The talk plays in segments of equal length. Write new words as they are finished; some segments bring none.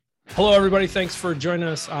Hello, everybody. Thanks for joining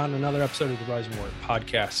us on another episode of the Rise and Work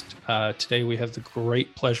podcast. Today, we have the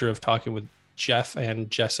great pleasure of talking with Jeff and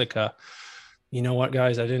Jessica. You know what,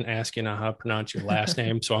 guys? I didn't ask you now how to pronounce your last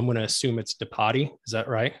name, so I'm going to assume it's Depatie. Is that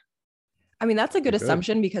right? I mean, that's a good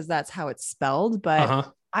assumption because that's how it's spelled,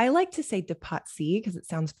 but I like to say Depatie because it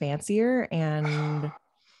sounds fancier, and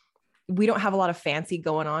we don't have a lot of fancy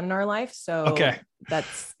going on in our life. So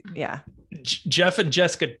that's, Jeff and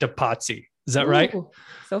Jessica Depatie. Is that right?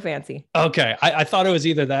 So fancy. Okay. I thought it was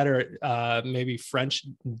either that or maybe French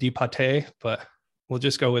Depatie, but we'll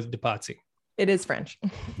just go with Depatie. It is French.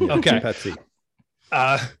 Okay. Depatie.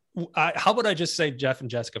 How about I just say Jeff and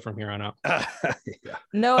Jessica from here on out?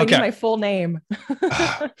 No, I need my full name.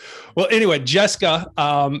 Well, anyway, Jessica,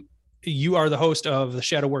 you are the host of the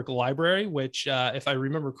Shadow Work Library, which, if I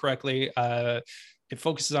remember correctly, it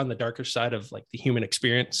focuses on the darker side of like the human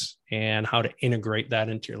experience and how to integrate that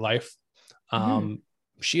into your life.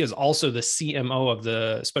 She is also the CMO of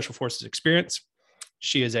the Special Forces Experience.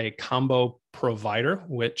 She is a combo provider,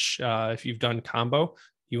 which if you've done combo,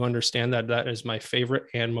 you understand that that is my favorite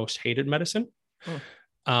and most hated medicine.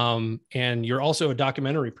 And you're also a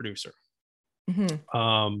documentary producer.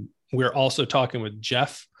 We're also talking with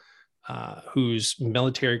Jeff, whose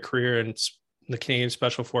military career in the Canadian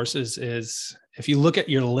Special Forces is, if you look at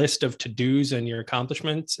your list of to-dos and your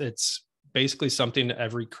accomplishments, it's basically something that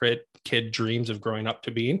every kid dreams of growing up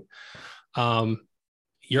to being.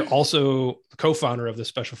 You're also the co-founder of the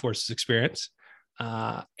Special Forces Experience,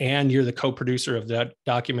 and you're the co-producer of that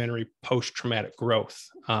documentary, Post-Traumatic Growth.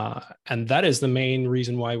 And that is the main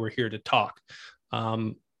reason why we're here to talk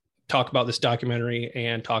about this documentary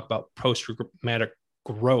and talk about post-traumatic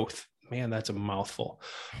growth. Man, that's a mouthful.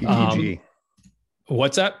 PTG.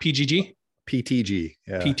 What's that? PGG? PTG.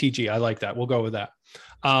 Yeah. PTG. I like that. We'll go with that.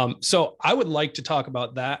 So I would like to talk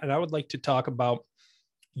about that. And I would like to talk about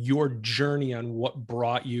your journey on what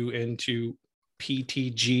brought you into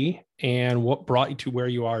PTG and what brought you to where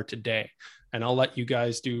you are today. And I'll let you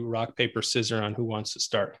guys do rock, paper, scissors on who wants to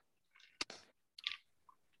start.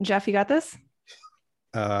 Jeff, you got this?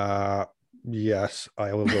 Yes,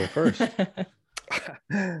 I will go first.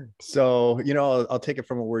 So, I'll take it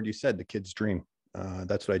from a word you said, the kid's dream.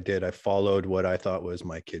 That's what I did. I followed what I thought was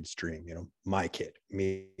my kid's dream, my kid,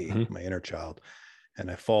 me, my inner child.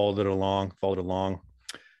 And I followed it along,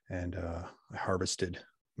 and I harvested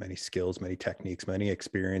many skills, many techniques, many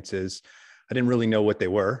experiences. I didn't really know what they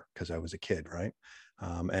were because I was a kid, right?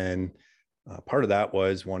 And part of that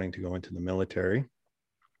was wanting to go into the military.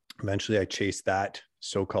 Eventually, I chased that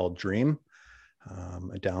so-called dream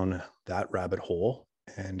down that rabbit hole.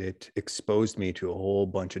 And it exposed me to a whole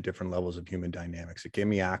bunch of different levels of human dynamics. It gave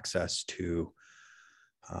me access to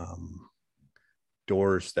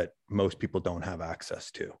doors that most people don't have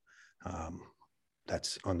access to.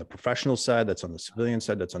 That's on the professional side, that's on the civilian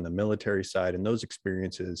side, that's on the military side. And those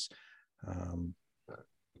experiences,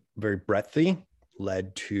 very breadthy,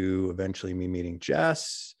 led to eventually me meeting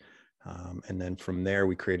Jess. And then from there,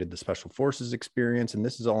 we created the Special Forces Experience. And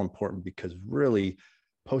this is all important because really,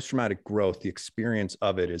 post-traumatic growth, the experience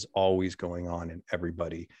of it is always going on in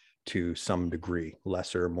everybody to some degree,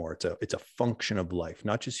 lesser or more. It's a function of life,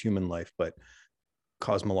 not just human life, but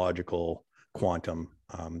cosmological, quantum.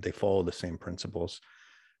 They follow the same principles.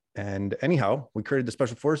 And anyhow, we created the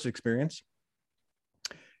Special Forces Experience,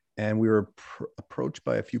 and we were approached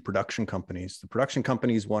by a few production companies. The production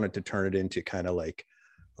companies wanted to turn it into kind of like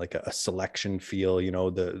a selection feel,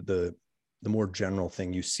 the more general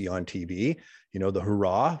thing you see on TV, the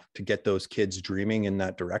hurrah to get those kids dreaming in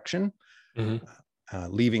that direction,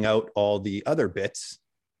 leaving out all the other bits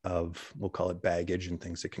of, we'll call it baggage and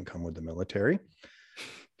things that can come with the military.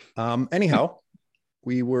 Anyhow,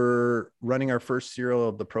 we were running our first serial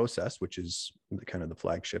of the process, which is kind of the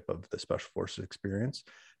flagship of the Special Forces Experience.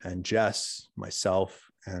 And Jess, myself,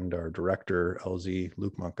 and our director, LZ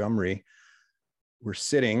Luke Montgomery, were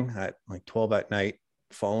sitting at like 12 at night,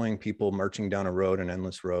 following people marching down a road, an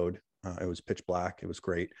endless road. It was pitch black. It was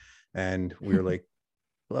great. And we were like,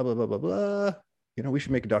 blah, blah, blah, blah, blah. We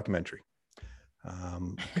should make a documentary.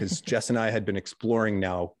 Because Jess and I had been exploring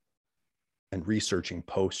now and researching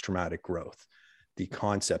post-traumatic growth. The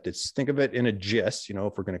concept, think of it in a gist, if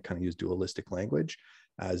we're going to kind of use dualistic language,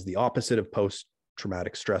 as the opposite of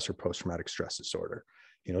post-traumatic stress or post-traumatic stress disorder.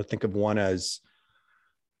 Think of one as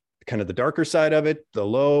kind of the darker side of it,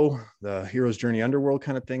 the hero's journey underworld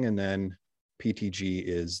kind of thing. And then PTG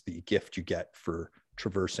is the gift you get for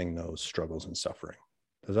traversing those struggles and suffering.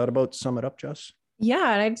 Does that about sum it up, Jess?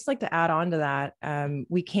 Yeah. And I'd just like to add on to that.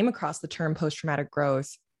 We came across the term post-traumatic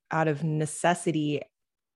growth out of necessity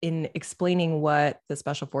in explaining what the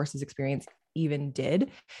Special Forces Experience even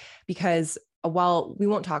did. Because while we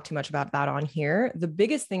won't talk too much about that on here, the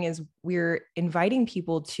biggest thing is we're inviting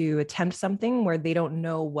people to attempt something where they don't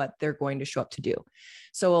know what they're going to show up to do.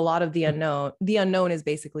 So a lot of the unknown is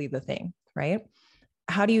basically the thing, right?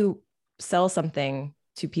 How do you sell something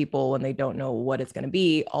to people when they don't know what it's going to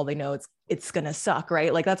be? All they know it's going to suck,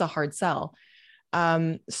 right? Like that's a hard sell.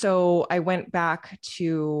 So I went back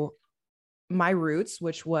to my roots,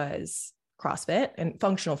 which was CrossFit and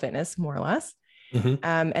functional fitness, more or less,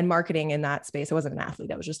 and marketing in that space. I wasn't an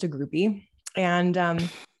athlete. I was just a groupie. And I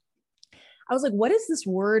was like, what is this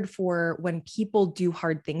word for when people do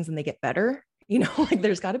hard things and they get better? You know, like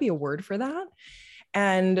there's got to be a word for that.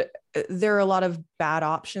 And there are a lot of bad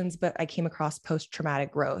options, but I came across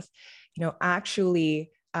post-traumatic growth, you know,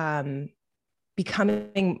 actually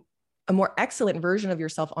becoming a more excellent version of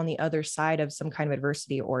yourself on the other side of some kind of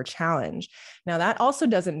adversity or challenge. Now, that also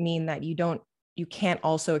doesn't mean that you can't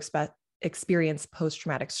also experience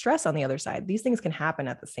post-traumatic stress on the other side. These things can happen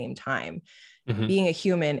at the same time. Being a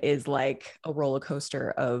human is like a roller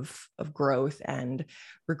coaster of growth and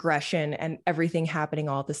regression and everything happening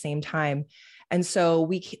all at the same time. And so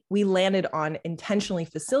we landed on intentionally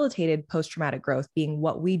facilitated post-traumatic growth being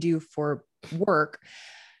what we do for work.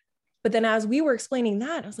 But then as we were explaining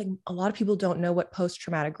that, I was like, a lot of people don't know what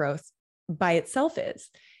post-traumatic growth by itself is.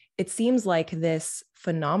 It seems like this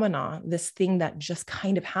phenomena, this thing that just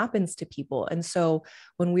kind of happens to people. And so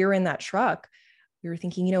when we were in that truck, we were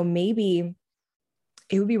thinking, you know, maybe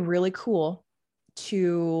it would be really cool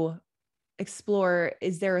to explore,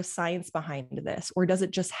 is there a science behind this, or does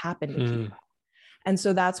it just happen to people? And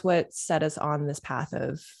so that's what set us on this path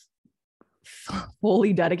of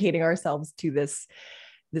fully dedicating ourselves to this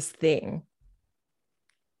thing.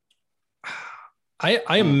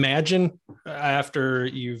 I imagine after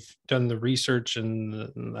you've done the research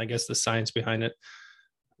and I guess the science behind it,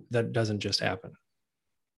 that doesn't just happen.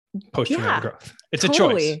 Post-traumatic growth. It's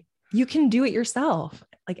totally a choice. You can do it yourself.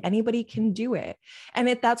 Like anybody can do it. And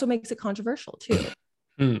that's what makes it controversial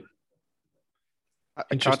too.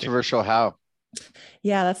 Controversial how?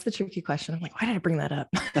 Yeah, that's the tricky question. I'm like, why did I bring that up?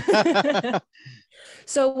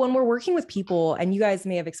 So when we're working with people, and you guys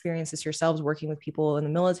may have experienced this yourselves working with people in the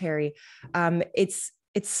military, it's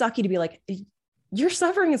sucky to be like, your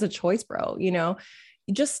suffering is a choice, bro. You know,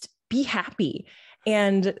 just be happy.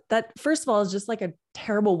 And that, first of all, is just like a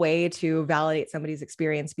terrible way to validate somebody's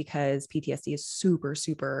experience, because PTSD is super,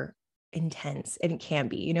 super intense, and it can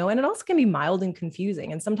be, you know, and it also can be mild and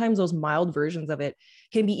confusing. And sometimes those mild versions of it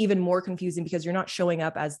can be even more confusing because you're not showing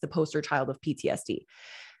up as the poster child of PTSD.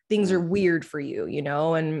 Things are weird for you, you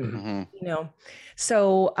know, and, you know,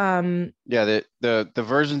 so, yeah, the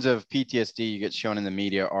versions of PTSD you get shown in the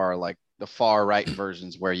media are like the far right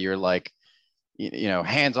versions where you're like, you know,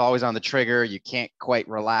 hands always on the trigger. You can't quite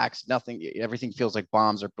relax. Everything feels like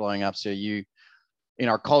bombs are blowing up. So in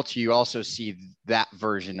our culture, you also see that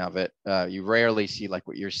version of it. You rarely see like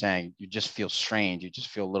what you're saying. You just feel strange. You just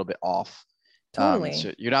feel a little bit off. Totally.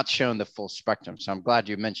 So you're not shown the full spectrum. So I'm glad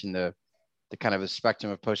you mentioned the kind of a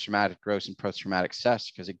spectrum of post-traumatic growth and post-traumatic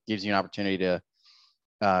stress, because it gives you an opportunity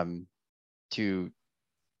to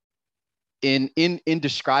in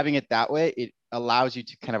describing it that way, it allows you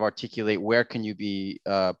to kind of articulate where can you be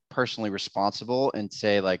personally responsible and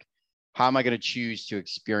say, like, how am I going to choose to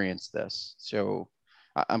experience this? So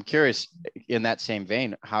I'm curious, in that same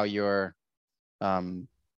vein, how you're,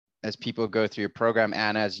 as people go through your program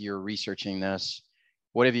and as you're researching this,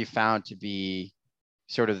 what have you found to be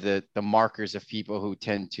sort of the markers of people who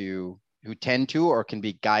tend to or can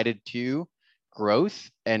be guided to growth,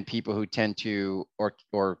 and people who tend to or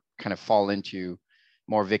kind of fall into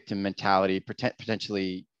more victim mentality,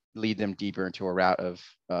 potentially lead them deeper into a route of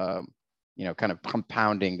you know, kind of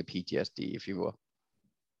compounding the PTSD, if you will?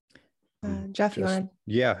 Jeff, you want?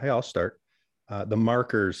 Yeah, hey, I'll start. The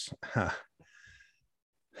markers,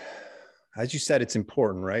 as you said, it's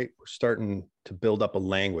important, right? We're starting to build up a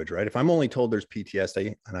language, right? If I'm only told there's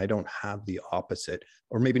PTSD and I don't have the opposite,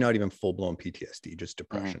 or maybe not even full-blown PTSD, just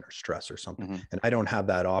depression or stress or something, and I don't have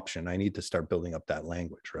that option, I need to start building up that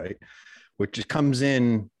language, right? Which comes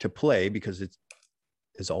in to play because it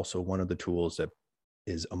is also one of the tools that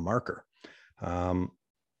is a marker.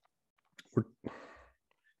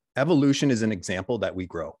 Evolution is an example that we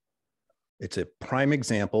grow. It's a prime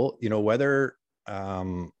example, you know, whether,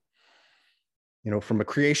 you know, from a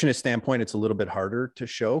creationist standpoint, it's a little bit harder to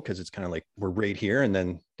show because it's kind of like we're right here and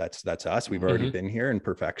then that's us. We've already been here in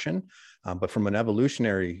perfection. But from an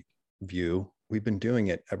evolutionary view, we've been doing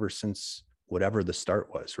it ever since whatever the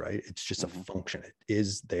start was, right? It's just a function. It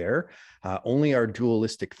is there. Only our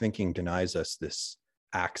dualistic thinking denies us this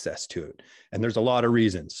access to it. And there's a lot of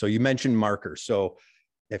reasons. So you mentioned markers. So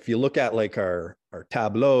if you look at like our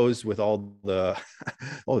tableaus with all the,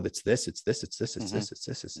 oh, it's this, it's this, it's this, it's this, it's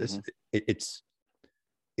this, it's this,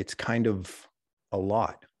 it's kind of a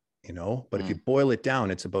lot, you know, but if you boil it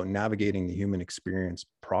down, it's about navigating the human experience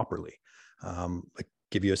properly. Like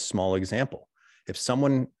give you a small example. If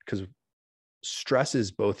someone, because stress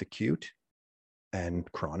is both acute and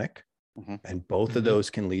chronic, and both of those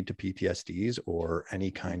can lead to PTSDs or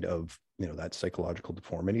any kind of, you know, that psychological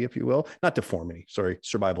deformity, if you will, not deformity, sorry,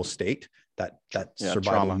 survival state, that survival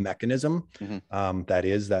trauma mechanism, that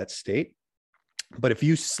is that state. But if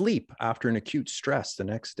you sleep after an acute stress the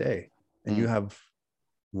next day and you have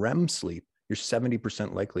REM sleep, you're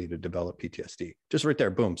 70% likely to develop PTSD. Just right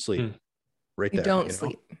there, boom, sleep. Right there. You don't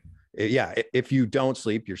sleep. Yeah. If you don't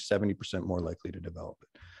sleep, you're 70% more likely to develop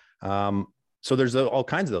it. So there's all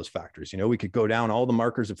kinds of those factors. You know, we could go down all the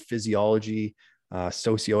markers of physiology,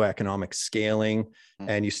 socioeconomic scaling,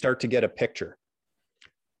 and you start to get a picture.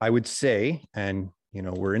 I would say, and, you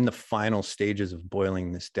know, we're in the final stages of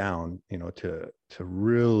boiling this down, you know, to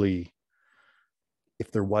really,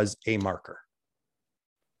 if there was a marker,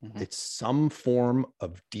 it's some form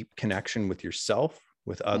of deep connection with yourself,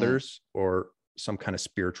 with others, or some kind of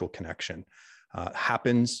spiritual connection.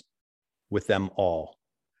 Happens with them all.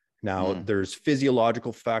 Now, there's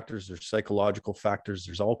physiological factors, there's psychological factors,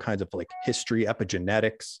 there's all kinds of like history,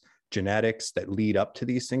 epigenetics, genetics that lead up to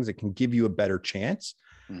these things that can give you a better chance,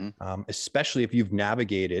 especially if you've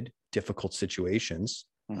navigated difficult situations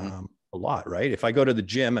a lot, right? If I go to the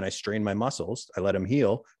gym and I strain my muscles, I let them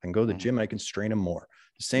heal, I can go to the gym and I can strain them more.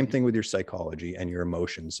 The same thing with your psychology and your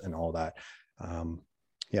emotions and all that.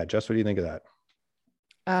 Yeah, Jess, what do you think of that?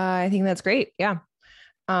 I think that's great. Yeah.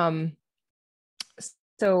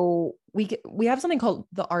 So we have something called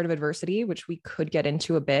the art of adversity, which we could get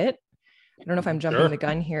into a bit. I don't know if I'm jumping the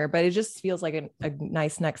gun here, but it just feels like a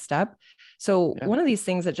nice next step. So one of these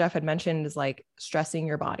things that Jeff had mentioned is like stressing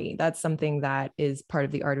your body. That's something that is part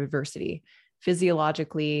of the art of adversity,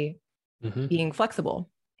 physiologically being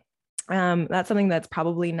flexible. That's something that's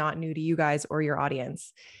probably not new to you guys or your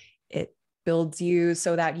audience. It builds you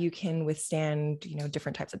so that you can withstand, you know,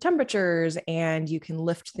 different types of temperatures, and you can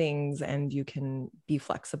lift things, and you can be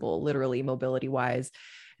flexible, literally mobility wise,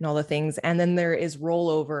 and all the things. And then there is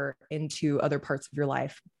rollover into other parts of your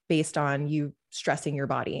life based on you stressing your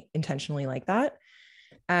body intentionally like that.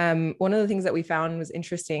 One of the things that we found was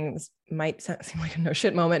interesting. This might seem like a no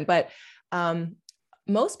shit moment, but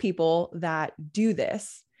most people that do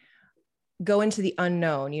this go into the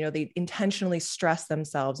unknown. You know, they intentionally stress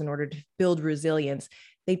themselves in order to build resilience.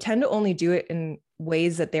 They tend to only do it in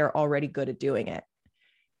ways that they're already good at doing it.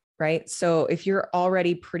 Right. So if you're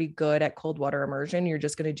already pretty good at cold water immersion, you're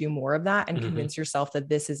just going to do more of that and convince yourself that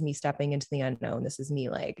this is me stepping into the unknown. This is me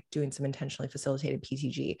like doing some intentionally facilitated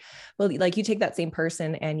PTG. But like you take that same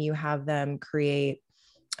person and you have them create,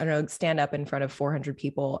 I don't know, stand up in front of 400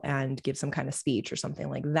 people and give some kind of speech or something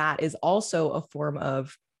like that is also a form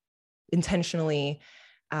of intentionally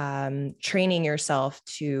training yourself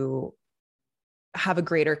to have a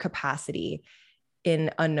greater capacity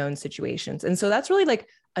in unknown situations. And so that's really like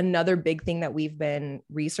another big thing that we've been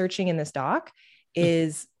researching in this doc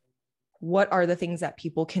is what are the things that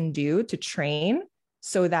people can do to train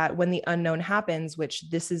so that when the unknown happens, which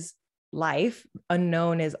this is life,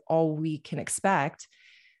 unknown is all we can expect,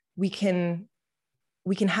 we can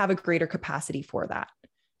have a greater capacity for that.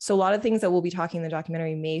 So a lot of things that we'll be talking in the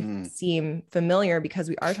documentary may seem familiar because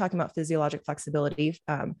we are talking about physiologic flexibility.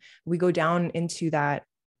 We go down into that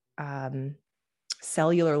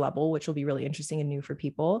cellular level, which will be really interesting and new for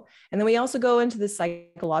people. And then we also go into the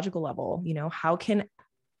psychological level. You know, how can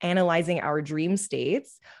analyzing our dream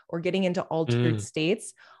states or getting into altered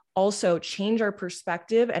states also change our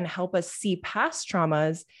perspective and help us see past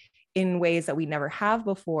traumas in ways that we never have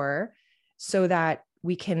before so that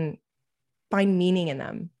we can find meaning in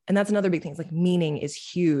them. And that's another big thing. It's like meaning is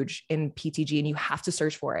huge in PTG and you have to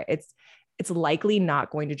search for it. It's likely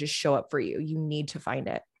not going to just show up for you. You need to find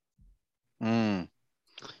it.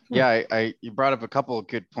 Yeah, you brought up a couple of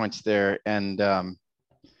good points there. And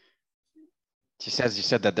just as you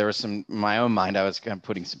said that there was some, in my own mind, I was kind of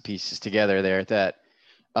putting some pieces together there that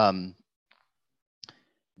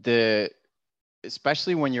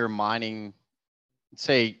especially when you're mining,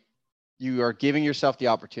 say you are giving yourself the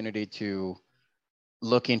opportunity to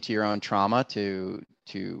look into your own trauma, to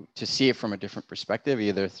see it from a different perspective,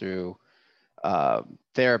 either through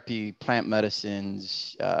therapy, plant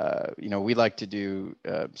medicines. You know, we like to do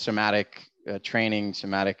somatic training,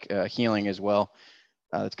 somatic healing as well.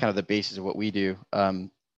 That's kind of the basis of what we do.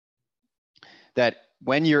 That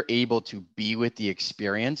when you're able to be with the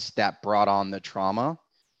experience that brought on the trauma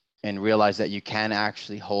and realize that you can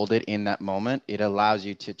actually hold it in that moment, it allows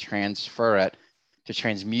you to transfer it, to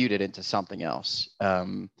transmute it into something else.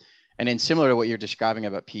 And then similar to what you're describing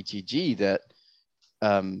about PTG, that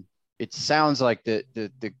it sounds like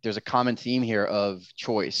there's a common theme here of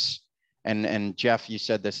choice. And Jeff, you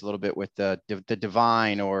said this a little bit with the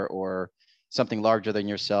divine or something larger than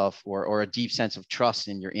yourself, or a deep sense of trust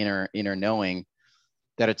in your inner knowing,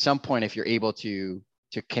 that at some point, if you're able to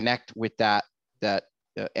connect with that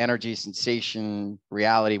energy, sensation,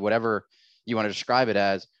 reality, whatever you want to describe it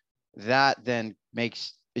as, that then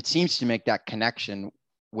seems to make that connection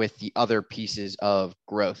with the other pieces of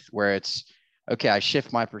growth, where it's, okay, I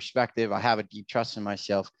shift my perspective. I have a deep trust in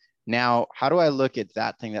myself. Now, how do I look at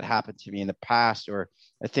that thing that happened to me in the past, or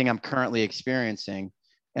a thing I'm currently experiencing,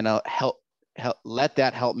 and I'll let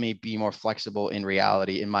that help me be more flexible in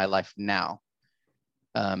reality in my life now?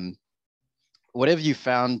 What have you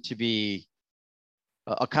found to be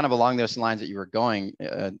kind of along those lines that you were going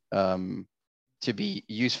to be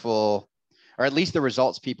useful, or at least the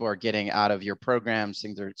results people are getting out of your programs,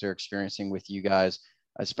 things they're experiencing with you guys,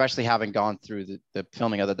 especially having gone through the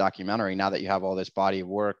filming of the documentary? Now that you have all this body of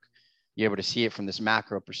work, you're able to see it from this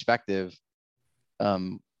macro perspective.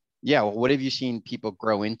 Yeah, well, what have you seen people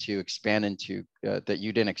grow into, expand into, that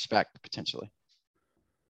you didn't expect potentially,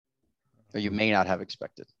 or you may not have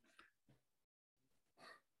expected?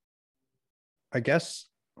 I guess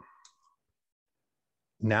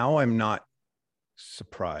now I'm not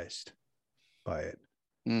surprised by it.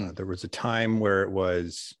 There was a time where it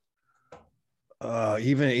was,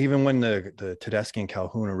 even when the Tedeschi and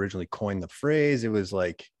Calhoun originally coined the phrase, it was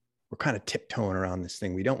like, we're kind of tiptoeing around this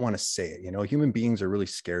thing. We don't want to say it. You know, human beings are really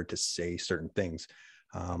scared to say certain things.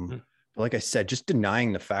 But like I said, just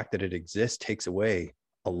denying the fact that it exists takes away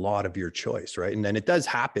a lot of your choice, right? And then it does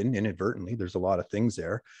happen inadvertently. There's a lot of things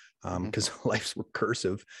there, because life's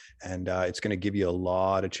recursive, and it's going to give you a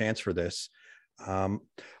lot of chance for this.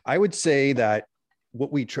 I would say that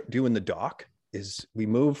what we do in the doc is we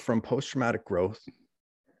move from post-traumatic growth,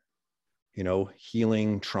 you know,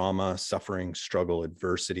 healing, trauma, suffering, struggle,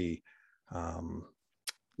 adversity,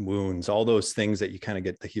 wounds, all those things that you kind of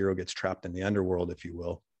get, the hero gets trapped in the underworld, if you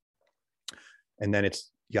will. And then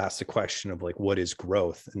you ask the question of like, what is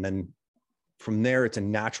growth? And then from there, it's a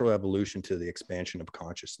natural evolution to the expansion of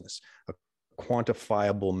consciousness, a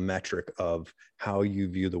quantifiable metric of how you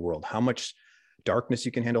view the world, how much darkness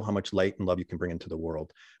you can handle, how much light and love you can bring into the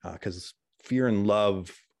world. Because fear and love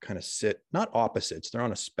kind of sit, not opposites, they're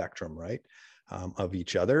on a spectrum, right? Of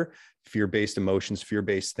each other. Fear-based emotions,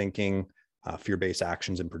 fear-based thinking, fear-based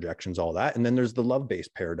actions and projections, all that. And then there's the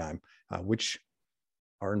love-based paradigm, which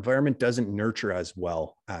our environment doesn't nurture as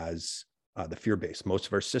well as the fear-based. Most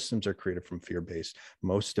of our systems are created from fear-based.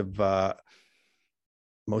 Most of them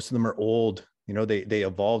are old. You know, they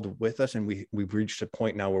evolved with us, and we've reached a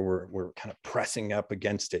point now where we're kind of pressing up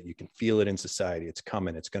against it. You can feel it in society. It's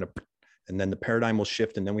coming. It's going to, and then the paradigm will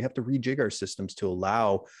shift, and then we have to rejig our systems to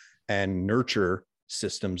allow and nurture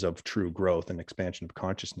systems of true growth and expansion of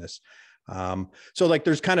consciousness. So like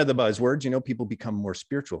there's kind of the buzzwords, you know, people become more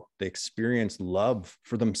spiritual. They experience love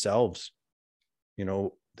for themselves. You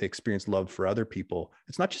know, they experience love for other people.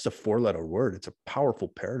 It's not just a 4-letter word. It's a powerful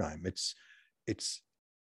paradigm. It's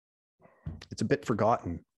a bit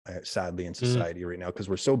forgotten, sadly, in society right now, because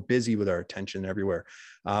we're so busy with our attention everywhere.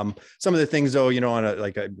 Some of the things though, you know,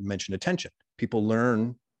 like I mentioned, attention, people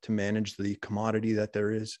learn to manage the commodity that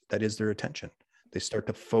is their attention. They start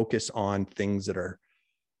to focus on things that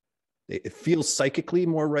it feels psychically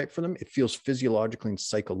more right for them. It feels physiologically and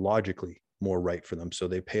psychologically more right for them. So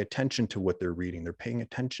they pay attention to what they're reading. They're paying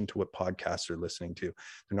attention to what podcasts they're listening to.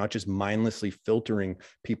 They're not just mindlessly filtering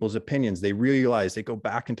people's opinions. They realize, they go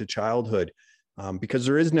back into childhood, because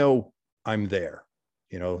there is no, I'm there,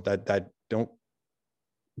 you know, that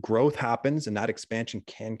growth happens, and that expansion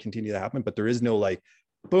can continue to happen, but there is no like,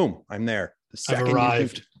 boom, I'm there. The second I've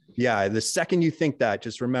arrived. the second you think that,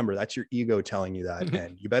 just remember that's your ego telling you that,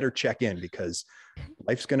 and you better check in, because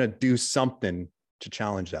life's going to do something to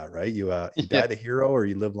challenge that, right? You die the hero, or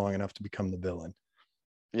you live long enough to become the villain.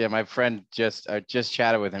 Yeah, my friend just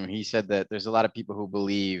chatted with him. He said that there's a lot of people who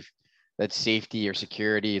believe that safety or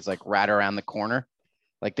security is like right around the corner.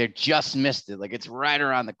 Like they just missed it. Like it's right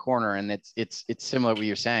around the corner. And it's similar to what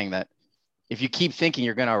you're saying, that if you keep thinking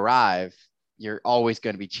you're going to arrive, you're always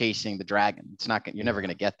going to be chasing the dragon. You're never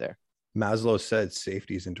going to get there. Maslow said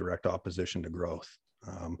safety is in direct opposition to growth.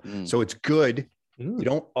 So it's good. You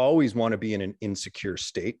don't always want to be in an insecure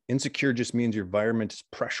state. Insecure just means your environment is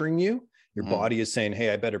pressuring you. Your body is saying,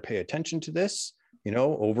 hey, I better pay attention to this.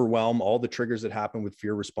 overwhelm, all the triggers that happen with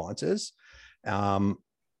fear responses. But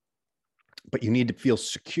you need to feel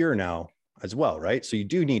secure now as well, right? So you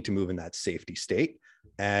do need to move in that safety state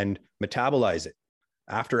and metabolize it,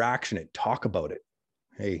 after action it, talk about it.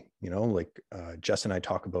 Hey, Jess and I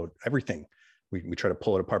talk about everything. We try to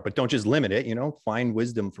pull it apart, but don't just limit it, find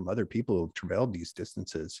wisdom from other people who've traveled these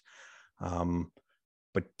distances.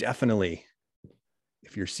 But definitely,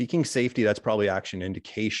 if you're seeking safety, that's probably actually an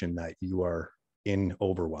indication that you are in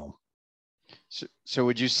overwhelm. So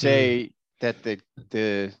would you say that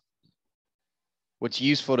what's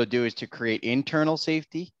useful to do is to create internal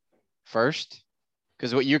safety first?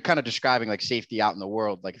 Because what you're kind of describing, like safety out in the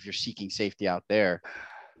world, like if you're seeking safety out there,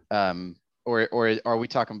 or are we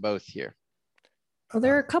talking both here? Well,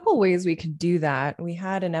 there are a couple ways we could do that. We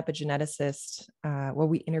had an epigeneticist,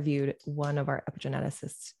 we interviewed one of our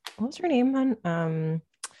epigeneticists. What was her name?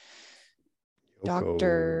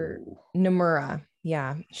 Dr. Nomura.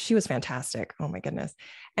 Yeah, she was fantastic. Oh my goodness.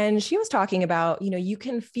 And she was talking about, you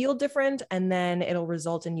can feel different and then it'll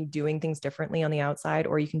result in you doing things differently on the outside,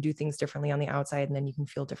 or you can do things differently on the outside and then you can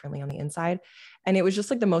feel differently on the inside. And it was just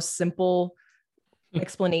like the most simple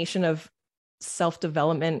explanation of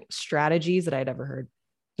self-development strategies that I'd ever heard.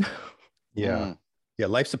 Yeah.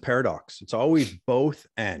 Life's a paradox. It's always both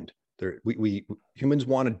and. We humans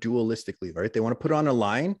want to dualistically, right? They want to put on a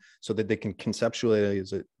line so that they can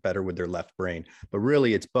conceptualize it better with their left brain. But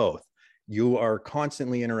really, it's both. You are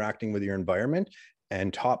constantly interacting with your environment,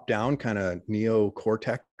 and top down, kind of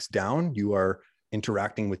neocortex down, you are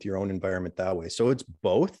interacting with your own environment that way. So it's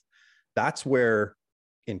both. That's where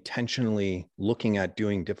intentionally looking at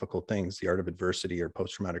doing difficult things, the art of adversity or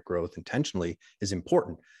post-traumatic growth intentionally, is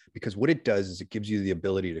important, because what it does is it gives you the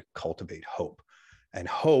ability to cultivate hope. And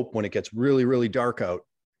hope, when it gets really, really dark out,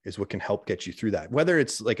 is what can help get you through that. Whether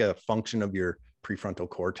it's like a function of your prefrontal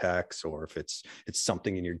cortex, or if it's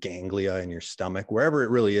something in your ganglia in your stomach, wherever it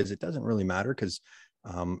really is, it doesn't really matter, because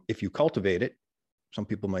if you cultivate it, some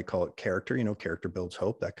people might call it character, character builds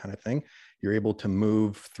hope, that kind of thing. You're able to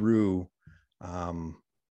move through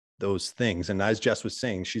those things. And as Jess was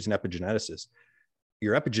saying, she's an epigeneticist.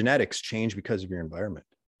 Your epigenetics change because of your environment.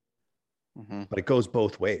 Mm-hmm. But it goes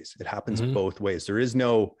both ways. It happens both ways. There is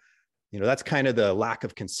no, that's kind of the lack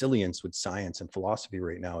of consilience with science and philosophy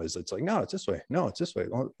right now, is it's like, no, it's this way. No, it's this way.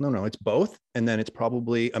 Oh, no, it's both. And then it's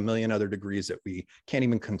probably a million other degrees that we can't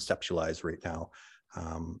even conceptualize right now.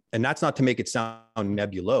 And that's not to make it sound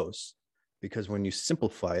nebulous, because when you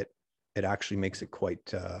simplify it, it actually makes it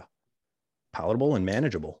quite palatable and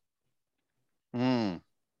manageable.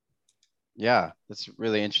 Yeah, that's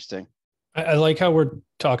really interesting. I like how we're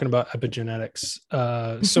talking about epigenetics.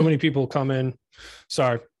 So many people come in.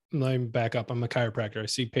 Sorry, let me back up. I'm a chiropractor. I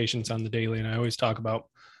see patients on the daily, and I always talk about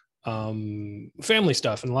family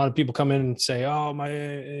stuff. And a lot of people come in and say, "Oh,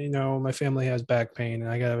 my family has back pain, and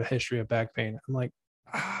I got a history of back pain." I'm like,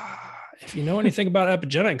 if you know anything about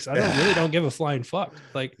epigenetics, I don't give a flying fuck.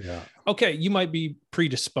 Like, okay, you might be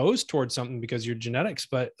predisposed towards something because your genetics,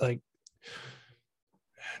 but like,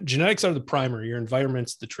 genetics are the primer. Your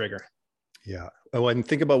environment's the trigger. Yeah. Oh, and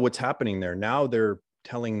think about what's happening there. Now they're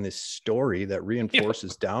telling this story that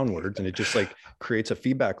reinforces downwards, and it just like creates a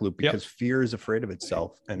feedback loop, because fear is afraid of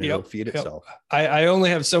itself, and it'll feed itself. I only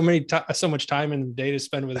have so much time in the day to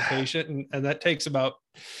spend with a patient, and that takes about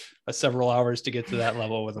several hours to get to that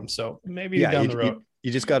level with them. So maybe down the road.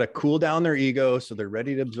 You just got to cool down their ego so they're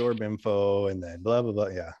ready to absorb info, and then blah, blah, blah.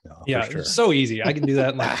 Yeah. No, for sure. It's so easy. I can do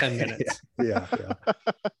that in like 10 minutes. Yeah.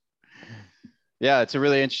 Yeah, it's a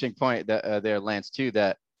really interesting point that there, Lance, too,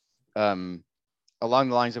 that along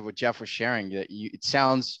the lines of what Jeff was sharing, that it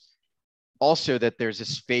sounds also that there's a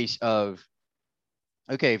space of,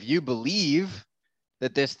 okay, if you believe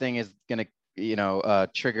that this thing is going to,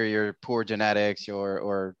 trigger your poor genetics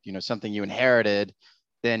or something you inherited,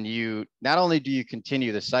 then you not only do you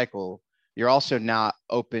continue the cycle, you're also not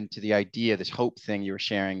open to the idea, this hope thing you were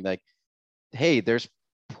sharing, like, hey, there's a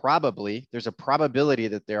probability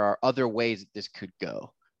that there are other ways that this could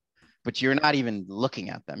go, but you're not even looking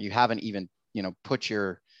at them. You haven't even, put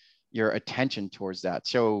your attention towards that.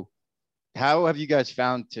 So how have you guys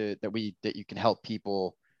found that you can help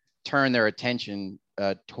people turn their attention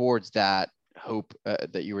towards that hope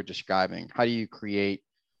that you were describing? How do you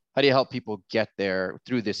help people get there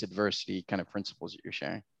through this adversity kind of principles that you're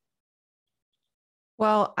sharing?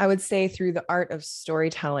 Well, I would say through the art of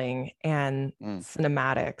storytelling and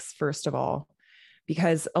cinematics, first of all,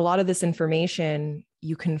 because a lot of this information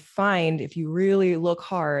you can find if you really look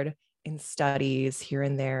hard in studies here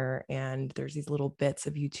and there. And there's these little bits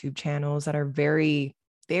of YouTube channels that are very,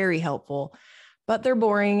 very helpful, but they're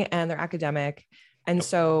boring and they're academic. And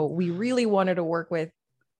so we really wanted to work with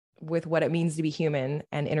what it means to be human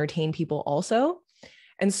and entertain people also.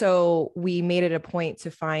 And so we made it a point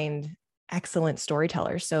to find excellent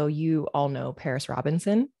storytellers. So you all know Paris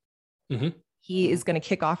Robinson. Mm-hmm. He is going to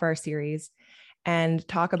kick off our series and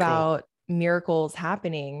talk about miracles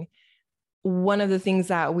happening. One of the things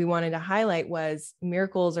that we wanted to highlight was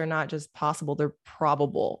miracles are not just possible, they're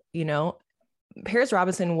probable. You know, Paris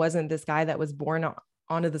Robinson wasn't this guy that was born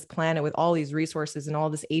onto this planet with all these resources and all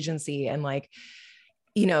this agency. And like,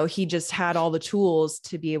 you know, he just had all the tools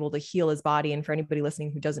to be able to heal his body. And for anybody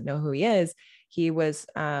listening who doesn't know who he was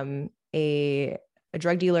a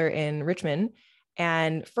drug dealer in Richmond,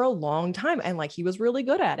 and for a long time, and like he was really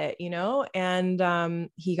good at it, you know, and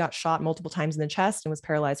he got shot multiple times in the chest and was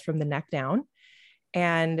paralyzed from the neck down.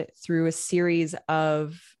 And through a series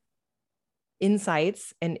of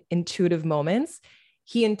insights and intuitive moments,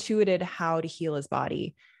 he intuited how to heal his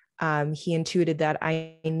body. He intuited that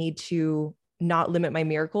I need to not limit my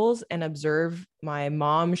miracles and observe my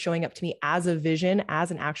mom showing up to me as a vision,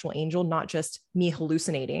 as an actual angel, not just me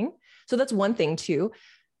hallucinating. So that's one thing too.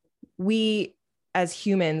 We as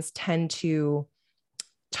humans tend to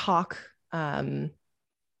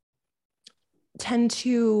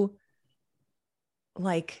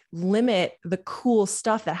like limit the cool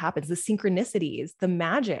stuff that happens, the synchronicities, the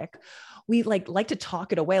magic. We like to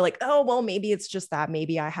talk it away. Like, oh, well, maybe it's just that.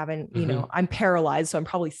 Maybe I haven't, you know, I'm paralyzed, so I'm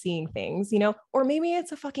probably seeing things, you know, or maybe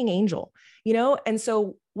it's a fucking angel, you know? And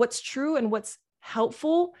so what's true and what's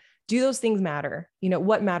helpful, do those things matter? You know,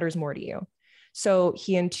 what matters more to you? So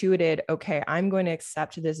he intuited, okay, I'm going to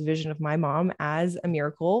accept this vision of my mom as a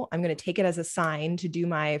miracle. I'm going to take it as a sign to do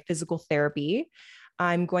my physical therapy.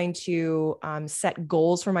 I'm going to set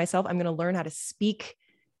goals for myself. I'm going to learn how to speak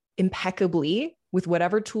impeccably with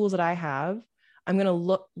whatever tools that I have. I'm going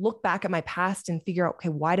to look back at my past and figure out, okay,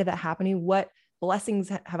 why did that happen to me? What blessings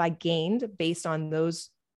have I gained based on those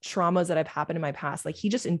traumas that have happened in my past? Like he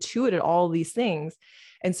just intuited all of these things.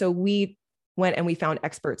 And so we went and we found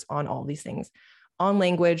experts on all these things, on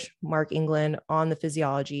language, Mark England, on the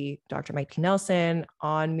physiology, Dr. Mike T. Nelson,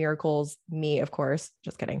 on miracles, me, of course,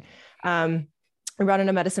 just kidding. We brought in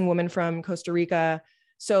a medicine woman from Costa Rica.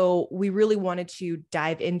 So we really wanted to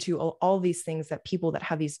dive into all these things that people that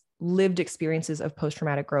have these lived experiences of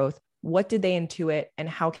post-traumatic growth, what did they intuit and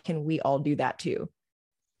how can we all do that too?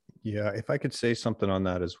 Yeah, if I could say something on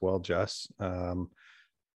that as well, Jess.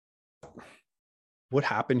 What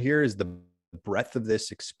happened here is the breadth of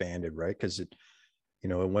this expanded, right? Because it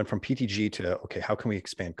went from PTG to, okay, how can we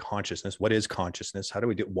expand consciousness? What is consciousness? How do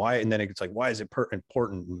we do why? And then it's like, why is it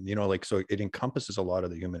important? You know, like, so it encompasses a lot of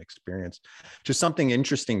the human experience. Just something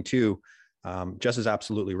interesting too. Jess is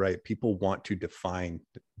absolutely right. People want to define.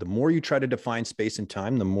 The more you try to define space and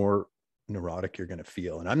time, the more neurotic you're going to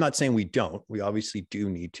feel. And I'm not saying we don't. We obviously do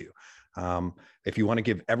need to. If you want to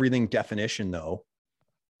give everything definition, though,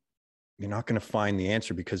 you're not going to find the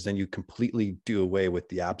answer, because then you completely do away with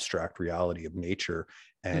the abstract reality of nature.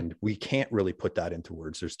 And we can't really put that into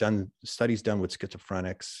words. There's studies done with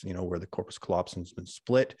schizophrenics, you know, where the corpus callosum has been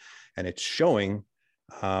split, and it's showing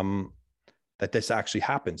that this actually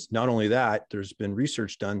happens. Not only that, there's been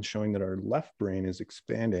research done showing that our left brain is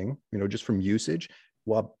expanding, you know, just from usage,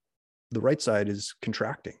 while the right side is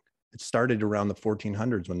contracting. It started around the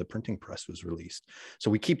 1400s when the printing press was released.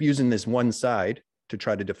 So we keep using this one side to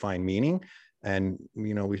try to define meaning. And,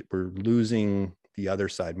 you know, we're losing the other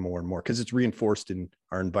side more and more because it's reinforced in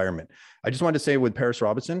our environment. I just wanted to say with Paris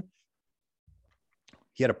Robinson,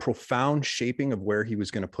 he had a profound shaping of where he was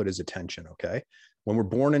going to put his attention. Okay. When we're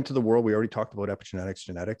born into the world, we already talked about epigenetics,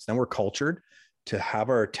 genetics, then we're cultured to have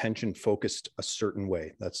our attention focused a certain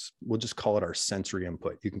way. We'll just call it our sensory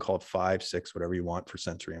input. You can call it 5, 6, whatever you want for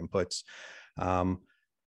sensory inputs.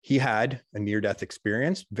 He had a near-death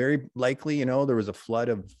experience. Very likely, you know, there was a flood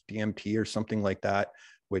of DMT or something like that,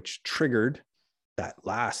 which triggered that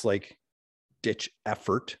last ditch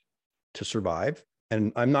effort to survive.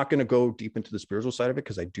 And I'm not going to go deep into the spiritual side of it,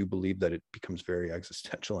 because I do believe that it becomes very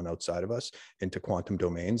existential and outside of us into quantum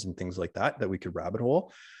domains and things like that we could rabbit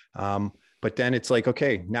hole. But then it's like,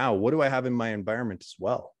 okay, now what do I have in my environment as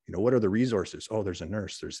well? You know, what are the resources? Oh, there's a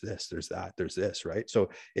nurse, there's this, there's that, there's this, right? So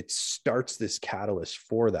it starts this catalyst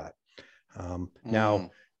for that. Now,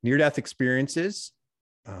 near-death experiences,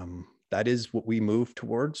 that is what we move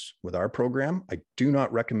towards with our program. I do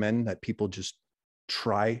not recommend that people just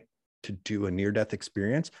try to do a near-death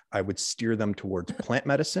experience. I would steer them towards plant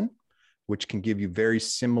medicine, which can give you very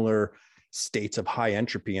similar states of high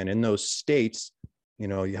entropy. And in those states, you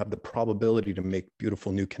know, you have the probability to make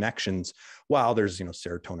beautiful new connections while there's, you know,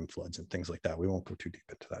 serotonin floods and things like that. We won't go too deep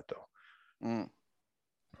into that though.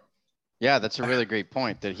 Yeah, that's a really great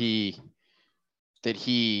point, that he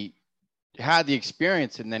had the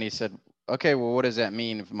experience and then he said, okay, well, what does that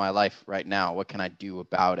mean for my life right now? What can I do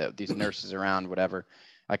about it? These nurses around, whatever,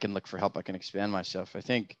 I can look for help. I can expand myself. I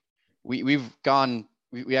think we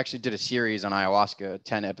actually did a series on ayahuasca,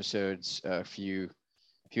 10 episodes, a few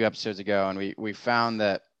episodes ago. And we found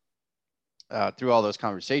that through all those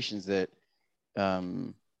conversations that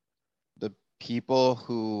the people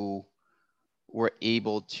who were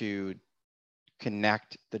able to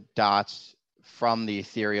connect the dots from the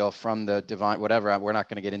ethereal, from the divine, whatever, we're not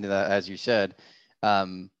going to get into that, as you said,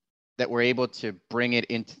 that we're able to bring it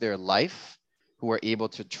into their life, who are able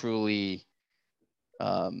to truly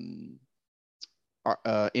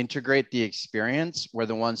integrate the experience, were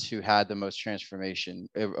the ones who had the most transformation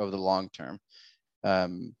over the long term.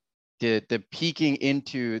 The peeking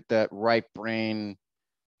into that right brain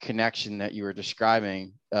connection that you were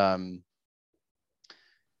describing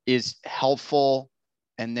is helpful,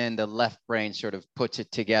 and then the left brain sort of puts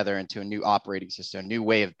it together into a new operating system, a new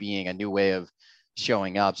way of being, a new way of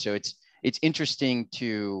showing up. So it's interesting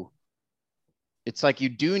it's like you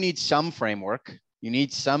do need some framework, you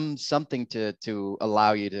need something to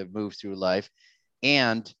allow you to move through life,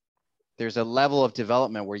 and there's a level of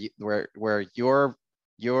development where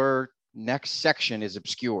your next section is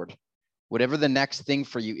obscured. Whatever the next thing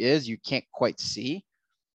for you is, you can't quite see.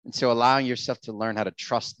 And so allowing yourself to learn how to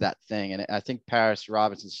trust that thing. And I think Paris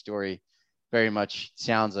Robinson's story very much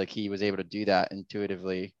sounds like he was able to do that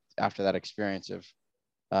intuitively after that experience of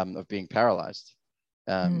being paralyzed.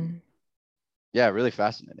 Yeah, really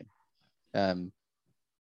fascinating. Do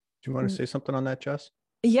you want to say something on that, Jess?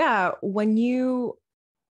 Yeah. When you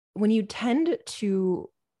tend to,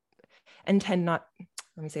 and tend not,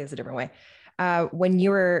 let me say this a different way. When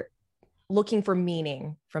you're looking for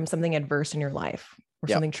meaning from something adverse in your life or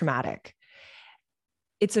something traumatic,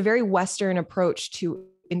 it's a very Western approach to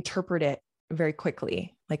interpret it very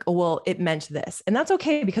quickly. Like, oh, well, it meant this. And that's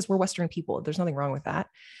okay because we're Western people. There's nothing wrong with that.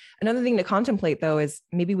 Another thing to contemplate, though, is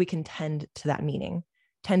maybe we can tend to that meaning,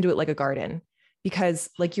 tend to it like a garden. Because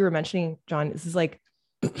like you were mentioning, John, this is like,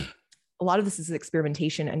 a lot of this is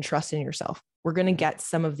experimentation and trust in yourself. We're going to get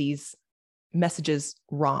some of these messages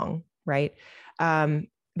wrong, right?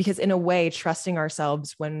 Because in a way, trusting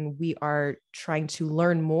ourselves when we are trying to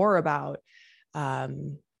learn more about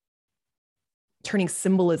turning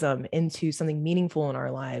symbolism into something meaningful in our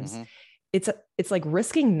lives, it's like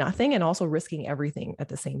risking nothing and also risking everything at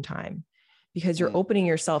the same time, because you're opening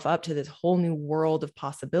yourself up to this whole new world of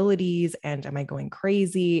possibilities. And am I going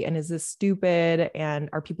crazy? And is this stupid? And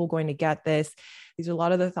are people going to get this? These are a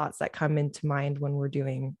lot of the thoughts that come into mind when we're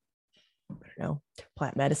doing, I don't know,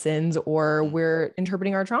 plant medicines, or we're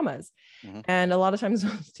interpreting our traumas. And a lot of times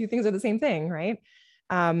those two things are the same thing, right?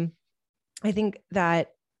 I think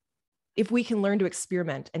that if we can learn to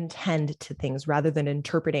experiment and tend to things rather than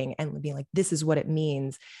interpreting and being like, this is what it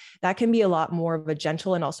means, that can be a lot more of a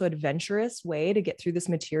gentle and also adventurous way to get through this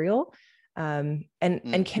material. And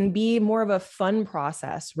can be more of a fun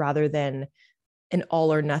process rather than an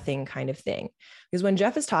all or nothing kind of thing. Because when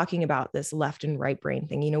Jeff is talking about this left and right brain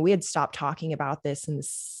thing, you know, we had stopped talking about this in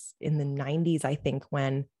the 90s, I think,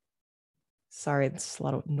 when, sorry, there's a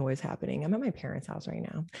lot of noise happening. I'm at my parents' house right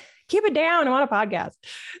now. Keep it down. I'm on a podcast.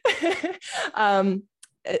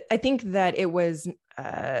 I think that it was,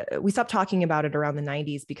 we stopped talking about it around the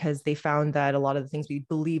 90s because they found that a lot of the things we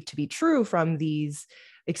believed to be true from these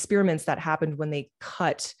experiments that happened when they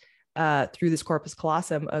cut through this corpus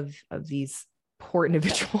callosum of these poor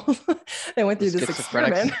individuals that went through this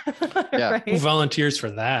experiment. Right? Who volunteers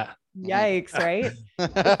for that? Yikes, right?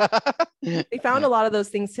 They found a lot of those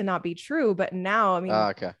things to not be true, but now, I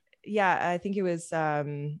mean, yeah, I think it was,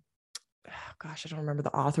 gosh, I don't remember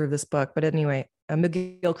the author of this book, but anyway, Ian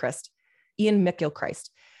McGilchrist.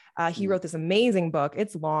 He wrote this amazing book.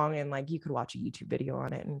 It's long, and like you could watch a YouTube video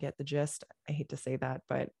on it and get the gist. I hate to say that,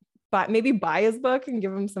 but maybe buy his book and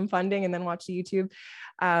give him some funding and then watch the YouTube.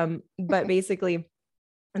 But basically,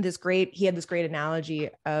 he had this great analogy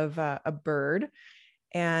of a bird,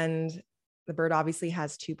 and the bird obviously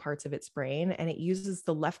has two parts of its brain, and it uses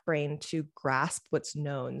the left brain to grasp what's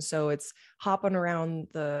known. So it's hopping around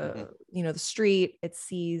the street. It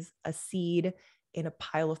sees a seed in a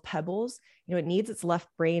pile of pebbles. It needs its left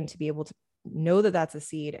brain to be able to know that that's a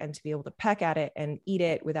seed and to be able to peck at it and eat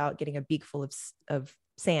it without getting a beak full of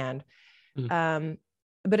sand.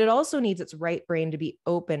 But it also needs its right brain to be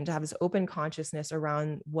open, to have this open consciousness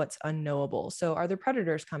around what's unknowable. So are there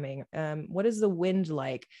predators coming? What is the wind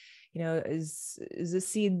like? Is the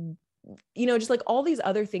seed, just like all these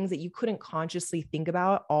other things that you couldn't consciously think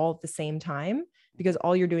about all at the same time. because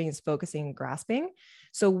all you're doing is focusing and grasping.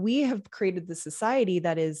 So we have created this society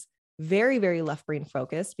that is very, very left brain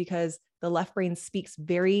focused, because the left brain speaks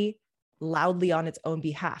very loudly on its own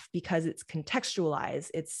behalf, because it's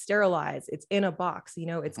contextualized, it's sterilized, it's in a box,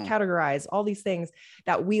 it's categorized, all these things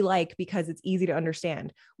that we like because it's easy to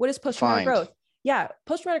understand. What is post-traumatic growth? Yeah.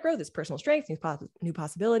 Post-traumatic growth is personal strength, new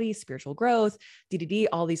possibilities, spiritual growth, DDD,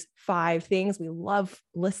 all these 5 things. We love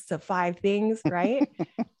lists of 5 things, right?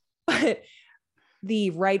 But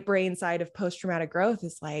the right brain side of post-traumatic growth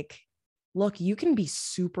is like, look, you can be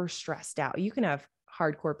super stressed out. You can have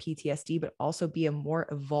hardcore PTSD, but also be a more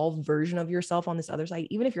evolved version of yourself on this other side.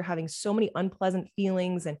 Even if you're having so many unpleasant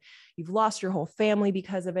feelings and you've lost your whole family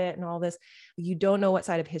because of it and all this, you don't know what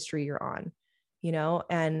side of history you're on,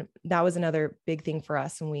 and that was another big thing for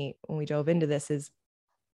us when we dove into this. Is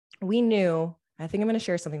we knew, I think I'm going to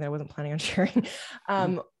share something that I wasn't planning on sharing.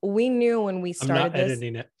 We knew when we started I'm not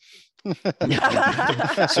editing it.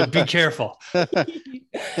 So be careful.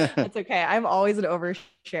 That's okay. I'm always an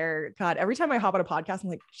overshare. God, every time I hop on a podcast, I'm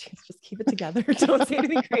like, just keep it together. Don't say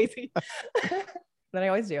anything crazy. Then I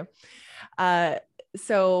always do.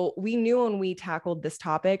 So we knew when we tackled this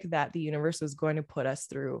topic that the universe was going to put us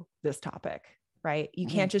through this topic, right? You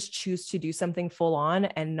can't just choose to do something full on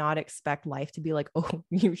and not expect life to be like, oh,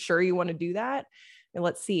 you sure you want to do that? And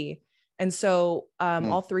let's see. And so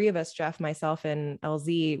all 3 of us, Jeff, myself, and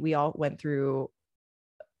LZ, we all went through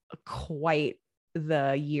quite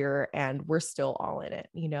the year, and we're still all in it.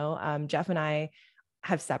 Jeff and I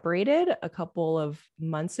have separated a couple of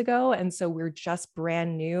months ago. And so we're just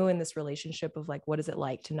brand new in this relationship of like, what is it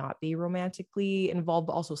like to not be romantically involved,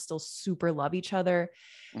 but also still super love each other.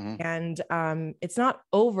 And it's not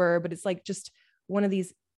over, but it's like just one of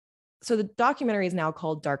these. So the documentary is now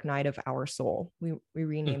called Dark Night of Our Soul. We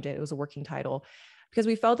renamed it. It was a working title because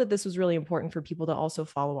we felt that this was really important for people to also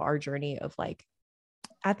follow our journey of like,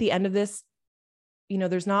 at the end of this,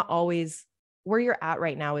 there's not always where you're at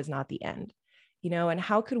right now is not the end, and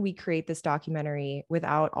how could we create this documentary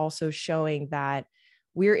without also showing that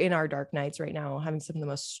we're in our dark nights right now, having some of the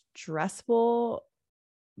most stressful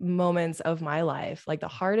moments of my life, like the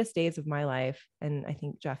hardest days of my life. And I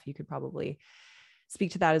think, Jeff, you could probably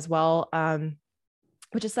speak to that as well.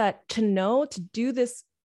 Which is that to do this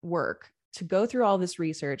work, to go through all this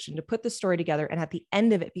research and to put this story together. And at the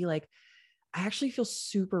end of it, be like, I actually feel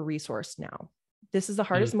super resourced now. This is the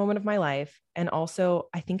hardest moment of my life. And also,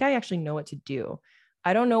 I think I actually know what to do.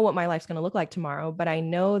 I don't know what my life's going to look like tomorrow, but I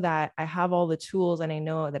know that I have all the tools, and I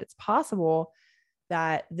know that it's possible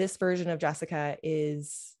that this version of Jessica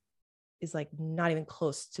is like not even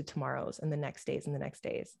close to tomorrow's and the next days and the next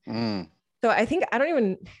days. So I think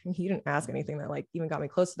you didn't ask anything that like even got me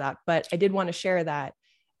close to that, but I did want to share that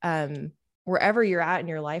wherever you're at in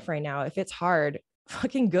your life right now, if it's hard,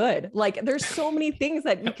 fucking good. Like there's so many things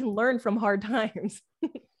that you can learn from hard times.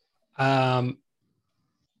 One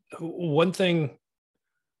thing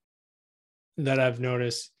that I've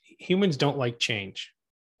noticed, humans don't like change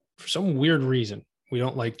for some weird reason. We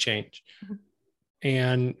don't like change.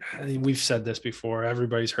 And we've said this before,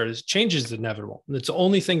 everybody's heard this. Change is inevitable. It's the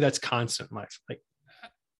only thing that's constant in life. Like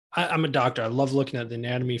I'm a doctor. I love looking at the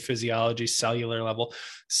anatomy, physiology, cellular level.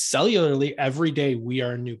 Cellularly, every day we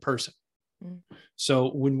are a new person.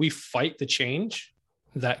 So when we fight the change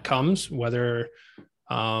that comes, whether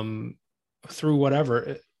through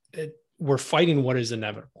whatever, we're fighting what is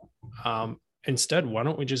inevitable. Instead, why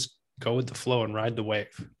don't we just go with the flow and ride the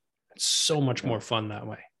wave? It's so much more fun that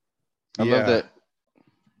way. I love that.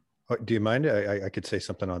 Do you mind? I could say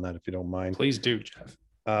something on that if you don't mind. Please do, Jeff.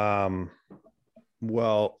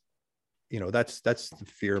 Well, that's the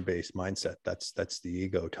fear-based mindset. That's the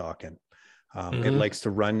ego talking. It likes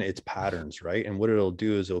to run its patterns, right? And what it'll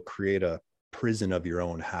do is it'll create a prison of your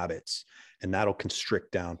own habits, and that'll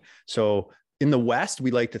constrict down. So in the West,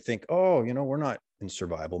 we like to think, oh, we're not in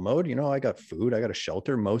survival mode. I got food, I got a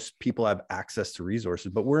shelter. Most people have access to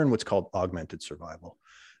resources, but we're in what's called augmented survival.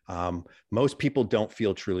 Most people don't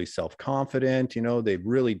feel truly self-confident. They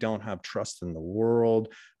really don't have trust in the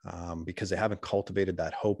world because they haven't cultivated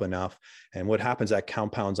that hope enough. And what happens, that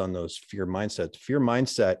compounds on those fear mindsets. Fear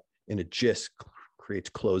mindset in a gist creates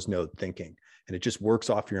closed node thinking, and it just works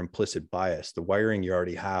off your implicit bias, the wiring you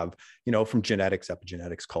already have, from genetics,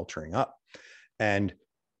 epigenetics, culturing up, and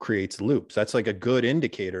creates loops. That's like a good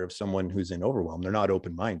indicator of someone who's in overwhelm. They're not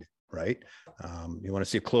open-minded, right? You want to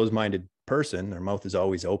see a closed-minded person, their mouth is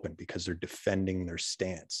always open because they're defending their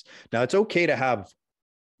stance. Now, it's okay to have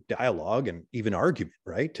dialogue and even argument,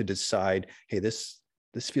 right? To decide, hey, this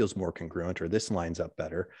feels more congruent, or this lines up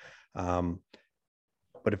better.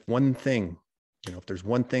 But if one thing If there's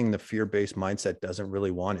one thing the fear-based mindset doesn't really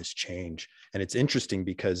want is change. And it's interesting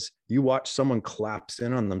because you watch someone collapse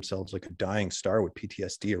in on themselves like a dying star with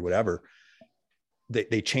PTSD or whatever.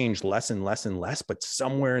 They change less and less and less, but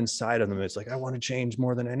somewhere inside of them, it's like, I want to change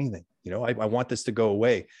more than anything. I want this to go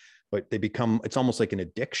away, but it's almost like an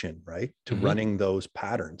addiction, right? To running those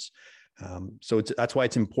patterns. So that's why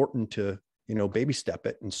it's important to, baby step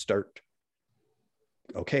it and start.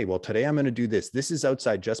 Okay, well, today I'm going to do this. This is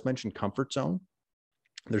outside. Just mentioned comfort zone.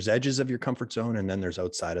 There's edges of your comfort zone, and then there's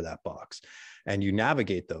outside of that box, and you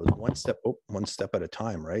navigate those one step at a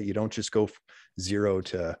time, right? You don't just go 0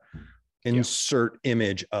 to insert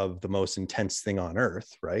image of the most intense thing on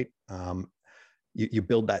earth, right? You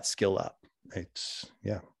build that skill up.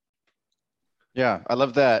 Yeah, I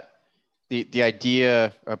love that. The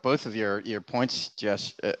idea of both of your points,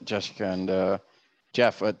 Jessica and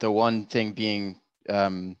Jeff. The one thing being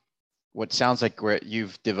what sounds like where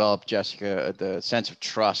you've developed, Jessica, the sense of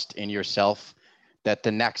trust in yourself, that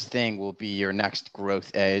the next thing will be your next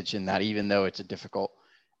growth edge, and that even though it's a difficult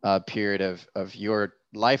period of your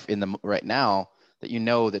life right now, that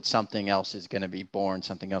that something else is going to be born,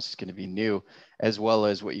 something else is going to be new, as well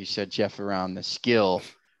as what you said, Jeff, around the skill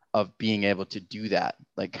of being able to do that.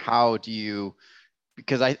 Like, how do you?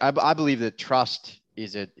 Because I believe that trust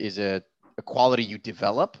is a quality you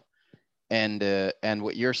develop. And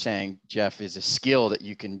what you're saying, Jeff, is a skill that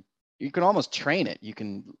you can almost train it. You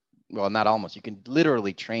can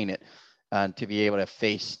literally train it to be able to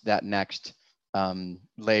face that next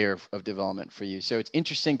layer of development for you. So it's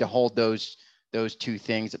interesting to hold those two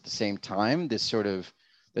things at the same time. This sort of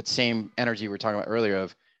that same energy we were talking about earlier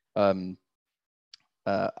of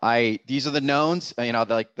these are the knowns,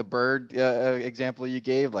 like the bird example you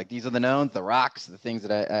gave, like these are the knowns, the rocks, the things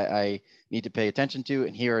that I need to pay attention to.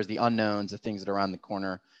 And here is the unknowns, the things that are around the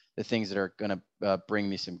corner, the things that are going to bring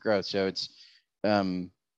me some growth. So it's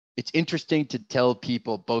interesting to tell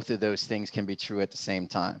people both of those things can be true at the same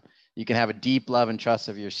time. You can have a deep love and trust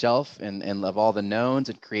of yourself and love all the knowns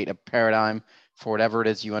and create a paradigm for whatever it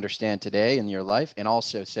is you understand today in your life. And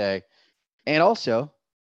also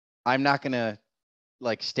I'm not going to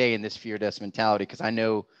stay in this fear-based mentality because I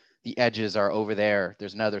know the edges are over there.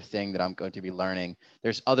 There's another thing that I'm going to be learning.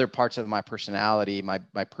 There's other parts of my personality, my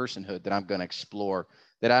personhood that I'm going to explore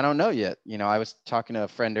that I don't know yet. I was talking to a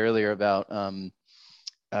friend earlier about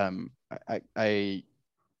I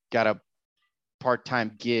got a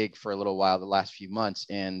part-time gig for a little while the last few months,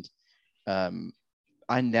 and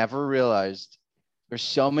I never realized there's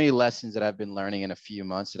so many lessons that I've been learning in a few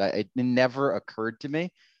months that it never occurred to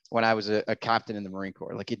me when I was a captain in the Marine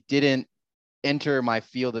Corps. Like, it didn't enter my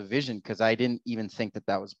field of vision because I didn't even think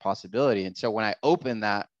that was a possibility. And so when I opened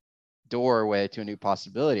that doorway to a new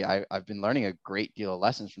possibility, I've been learning a great deal of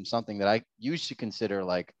lessons from something that I used to consider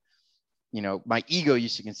my ego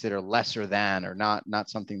used to consider lesser than, or not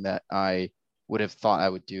something that I would have thought I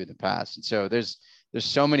would do in the past. And so there's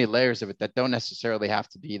so many layers of it that don't necessarily have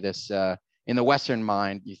to be this, in the Western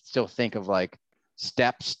mind, you still think of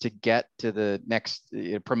steps to get to the next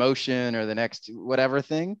promotion or the next whatever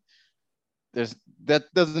thing. That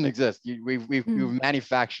doesn't exist. We've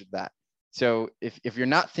manufactured that. So if you're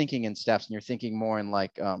not thinking in steps and you're thinking more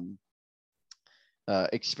in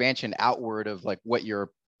expansion outward of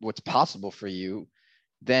what's possible for you,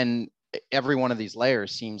 then every one of these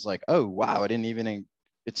layers seems like, oh wow, I didn't even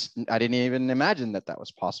imagine that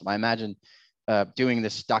was possible. I imagined doing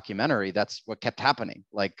this documentary. That's what kept happening.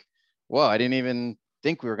 Whoa, I didn't even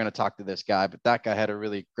think we were going to talk to this guy, but that guy had a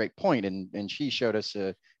really great point, and she showed us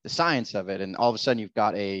the science of it. And all of a sudden you've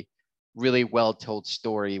got a really well told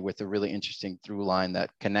story with a really interesting through line that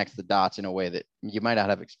connects the dots in a way that you might not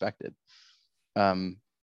have expected.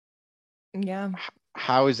 Yeah.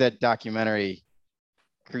 How is that documentary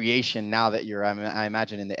creation now that you're, I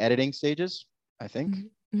imagine, in the editing stages, I think?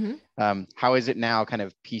 Mm-hmm. How is it now kind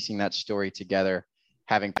of piecing that story together,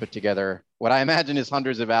 having put together what I imagine is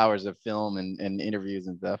hundreds of hours of film and interviews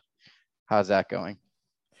and stuff? How's that going?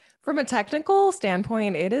 From a technical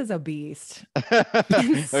standpoint, it is a beast.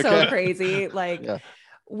 It's so crazy.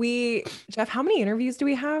 Jeff, how many interviews do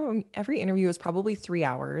we have? Every interview is probably 3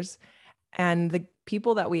 hours. And the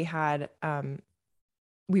people that we had,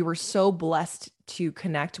 we were so blessed to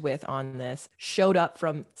connect with on this, showed up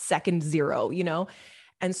from second zero,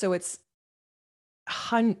 And so it's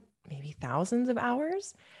maybe thousands of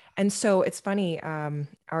hours. And so it's funny,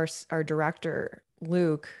 our director,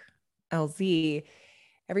 Luke LZ,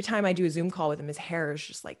 every time I do a Zoom call with him, his hair is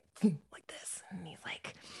just like this. And he's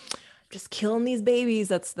like, just killing these babies.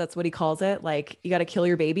 That's what he calls it. You got to kill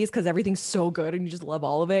your babies because everything's so good and you just love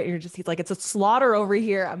all of it. And he's like, it's a slaughter over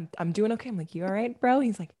here. I'm doing okay. I'm like, you all right, bro?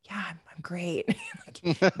 He's like, yeah, I'm great.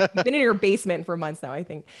 I've been in your basement for months now, I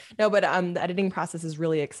think. No, but the editing process is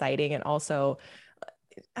really exciting. And also,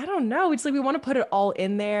 I don't know, it's like we want to put it all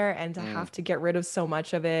in there, and to have to get rid of so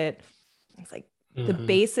much of it. It's like the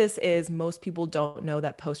basis is most people don't know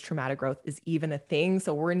that post-traumatic growth is even a thing.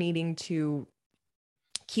 So we're needing to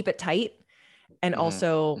keep it tight. And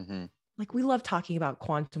also like we love talking about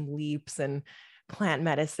quantum leaps and plant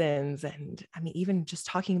medicines. And I mean, even just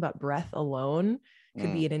talking about breath alone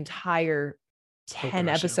could be an entire 10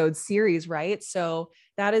 episode series, right? So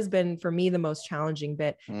that has been for me the most challenging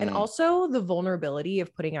bit. And also the vulnerability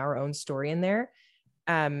of putting our own story in there.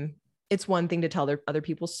 It's one thing to tell other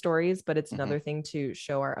people's stories, but it's another thing to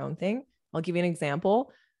show our own thing. I'll give you an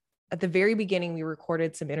example. At the very beginning, we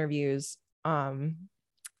recorded some interviews,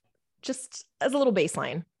 just as a little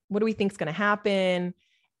baseline. What do we think is going to happen?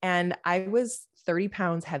 And I was 30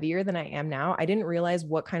 pounds heavier than I am now. I didn't realize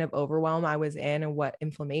what kind of overwhelm I was in and what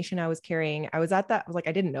inflammation I was carrying. I was like,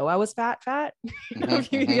 I didn't know I was fat. I don't know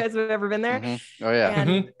if you guys have ever been there. Oh yeah.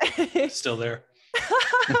 And still there.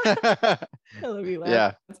 I love you.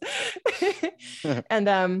 Yeah.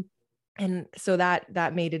 And so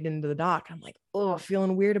that made it into the doc. I'm like, oh,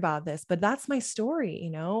 feeling weird about this, but that's my story.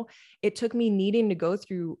 You know, it took me needing to go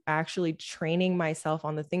through actually training myself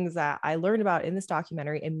on the things that I learned about in this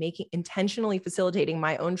documentary and intentionally facilitating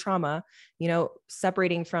my own trauma, you know,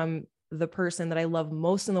 separating from the person that I love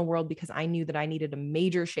most in the world because I knew that I needed a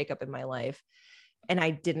major shakeup in my life. And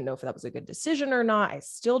I didn't know if that was a good decision or not. I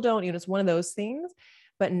still don't, you know, it's one of those things.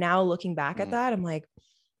 But now looking back at that, I'm like,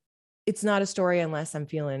 it's not a story unless I'm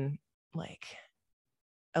feeling like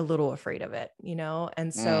a little afraid of it, you know?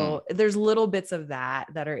 And so there's little bits of that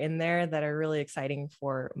are in there that are really exciting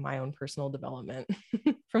for my own personal development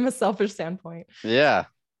from a selfish standpoint. Yeah.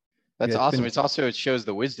 That's awesome. It shows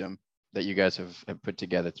the wisdom that you guys have put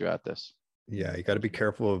together throughout this. Yeah. You got to be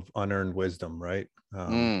careful of unearned wisdom, right?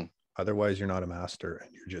 Otherwise you're not a master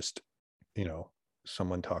and you're just, you know,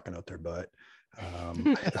 someone talking out their butt.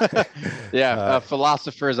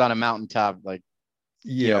 Philosophers on a mountaintop, like,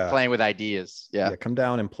 you know, playing with ideas. Yeah. Come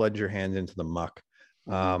down and plunge your hands into the muck.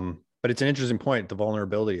 But it's an interesting point. The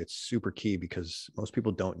vulnerability, it's super key because most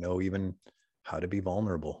people don't know even how to be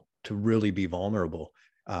vulnerable, to really be vulnerable.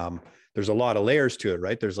 There's a lot of layers to it,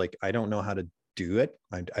 right? There's like, I don't know how to do it.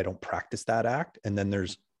 I don't practice that act. And then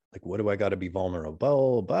there's like, what do I got to be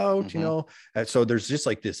vulnerable about, you know? And so there's just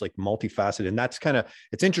like this, like multifaceted, and that's kind of,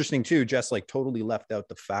 it's interesting too, Jess, like totally left out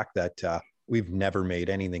the fact that, we've never made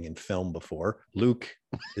anything in film before. Luke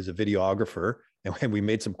is a videographer and we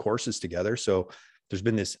made some courses together. So there's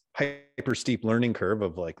been this hyper steep learning curve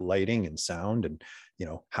of like lighting and sound and, you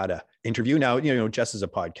know, how to interview. Now, you know, Jess is a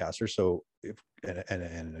podcaster, so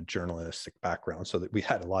and a journalistic background, so that we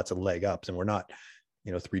had lots of leg ups and we're not,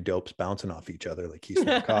 you know, three dopes bouncing off each other like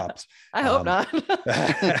Keystone Cops. I hope not.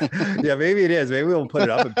 Yeah, maybe it is. Maybe we'll put it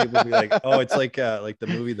up and people will be like, oh, it's like the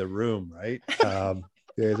movie The Room, right?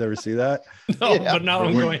 You guys ever see that? No, but now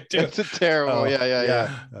I'm going to. It's a terrible.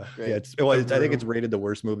 Yeah. I think it's rated the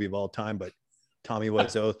worst movie of all time, but Tommy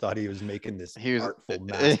Wiseau thought he was making this artful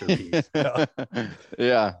masterpiece.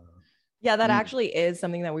 Yeah. Yeah, that actually is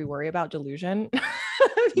something that we worry about, delusion,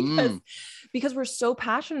 because we're so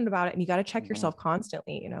passionate about it and you got to check yourself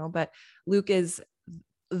constantly, you know. But Luke is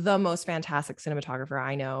the most fantastic cinematographer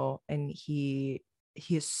I know. And he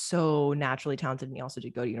is so naturally talented. And he also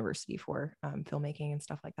did go to university for filmmaking and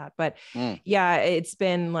stuff like that. But yeah, it's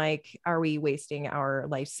been like, are we wasting our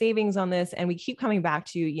life savings on this? And we keep coming back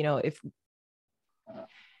to, you know,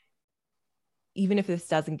 even if this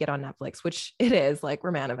doesn't get on Netflix, which it is, like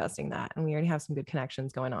we're manifesting that and we already have some good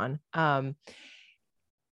connections going on.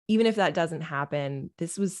 Even if that doesn't happen,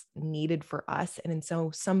 this was needed for us. And so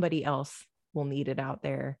somebody else will need it out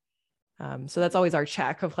there. So that's always our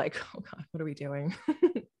check of like, oh God, what are we doing?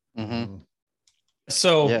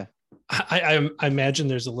 So yeah. I imagine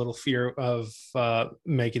there's a little fear of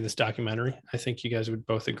making this documentary. I think you guys would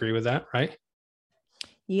both agree with that, right?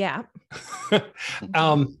 Yeah.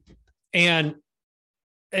 And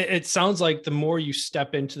it sounds like the more you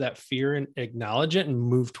step into that fear and acknowledge it and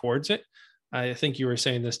move towards it, I think you were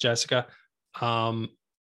saying this, Jessica,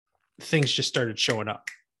 things just started showing up.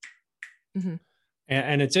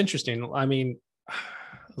 And it's interesting. I mean,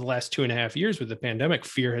 the last 2.5 years with the pandemic,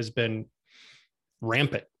 fear has been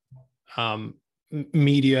rampant.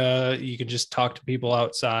 Media, you can just talk to people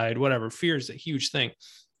outside, whatever. Fear is a huge thing.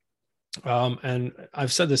 And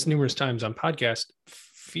I've said this numerous times on podcasts.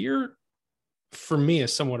 Fear for me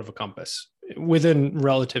is somewhat of a compass within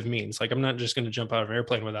relative means. Like I'm not just going to jump out of an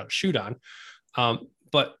airplane without a chute on.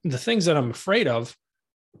 But the things that I'm afraid of,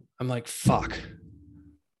 I'm like, fuck,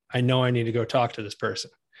 I know I need to go talk to this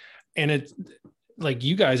person. And it, like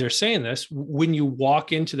you guys are saying this, when you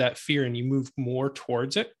walk into that fear and you move more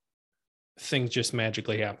towards it, things just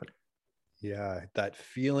magically happen. Yeah, that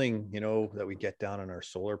feeling, you know, that we get down in our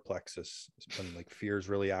solar plexus when like fear is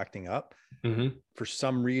really acting up. Mm-hmm. For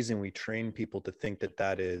some reason, we train people to think that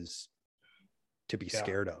that is to be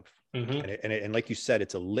scared of. Mm-hmm. And like you said,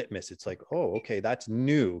 it's a litmus. It's like, oh, okay, that's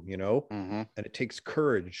new, you know, and it takes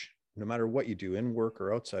courage, no matter what you do in work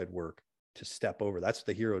or outside work, to step over. That's what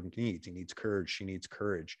the hero needs. He needs courage. She needs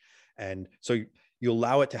courage. And so you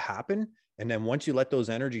allow it to happen. And then once you let those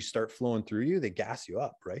energies start flowing through you, they gas you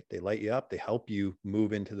up, right? They light you up. They help you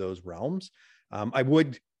move into those realms. I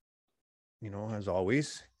would, you know, as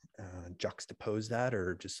always, juxtapose that,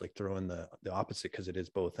 or just like throw in the opposite, because it is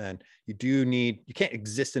both. And you can't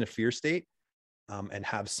exist in a fear state and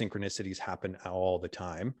have synchronicities happen all the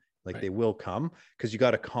time. Like They will come, because you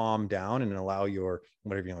got to calm down and allow your,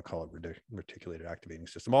 whatever you want to call it, reticulated activating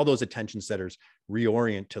system, all those attention setters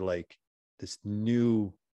reorient to like this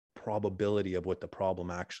new probability of what the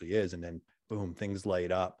problem actually is. And then boom, things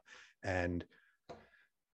light up. And,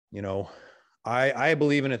 you know, I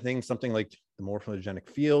believe in a thing, something like the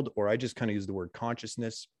morphogenic field, or I just kind of use the word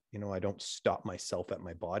consciousness. You know, I don't stop myself at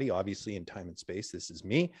my body, obviously in time and space, this is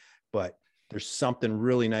me, but there's something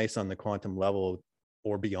really nice on the quantum level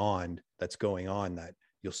or beyond that's going on, that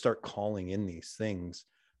you'll start calling in these things.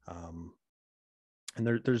 And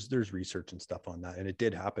there's research and stuff on that. And it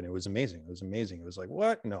did happen. It was amazing. It was like,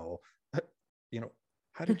 what? No, you know,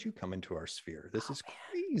 how did you come into our sphere? This is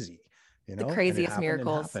crazy. You know, the craziest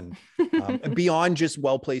miracles. And beyond just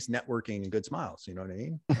well-placed networking and good smiles. You know what I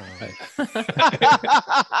mean?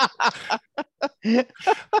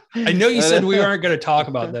 I know you said we aren't going to talk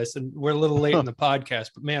about this, and we're a little late in the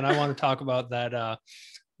podcast, but man, I want to talk about that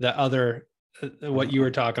other, what you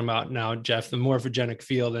were talking about now, Jeff, the morphogenic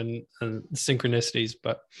field and synchronicities.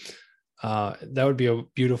 But that would be a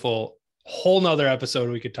beautiful whole nother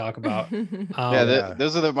episode we could talk about.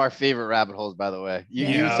 Those are my favorite rabbit holes, by the way.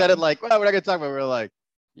 You said it like, well, we're not gonna talk about it. We're like,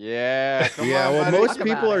 well, most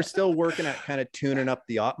people are still working at kind of tuning up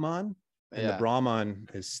the Atman, and the Brahman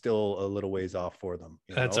is still a little ways off for them.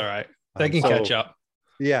 That's all right. They can catch up.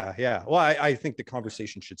 Yeah. Well, I think the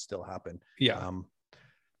conversation should still happen. Yeah.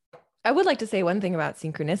 I would like to say one thing about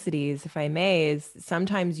synchronicities, if I may, is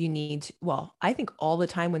sometimes you need to, well, I think all the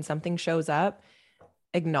time when something shows up,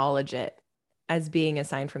 acknowledge it as being a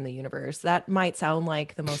sign from the universe. That might sound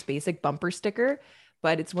like the most basic bumper sticker,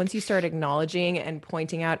 but it's once you start acknowledging and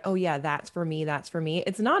pointing out, oh yeah, that's for me.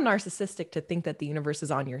 It's not narcissistic to think that the universe is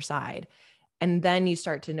on your side. And then you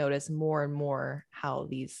start to notice more and more how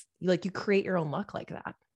these, like, you create your own luck like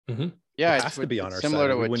that. Mm-hmm. Yeah, it has to be on our similar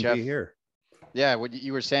side. To what Jeff, be here. Yeah, what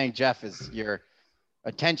you were saying, Jeff, is your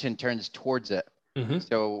attention turns towards it. Mm-hmm.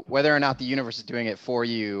 So whether or not the universe is doing it for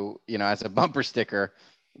you, you know, as a bumper sticker,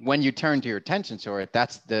 when you turn to your attention toward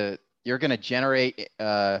it, you're going to generate,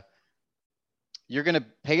 you're going to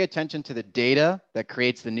pay attention to the data that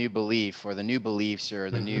creates the new belief or the new beliefs or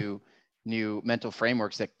the new mental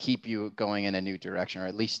frameworks that keep you going in a new direction, or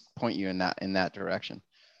at least point you in that direction.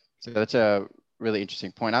 So that's a really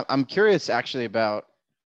interesting point. I'm curious actually about,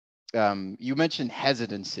 you mentioned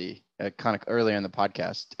hesitancy kind of earlier in the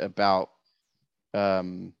podcast about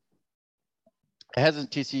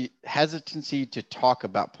hesitancy to talk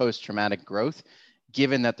about post-traumatic growth,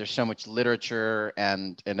 given that there's so much literature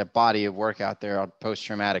and a body of work out there on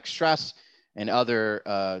post-traumatic stress and other,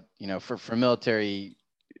 for military,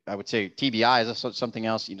 I would say TBI is also something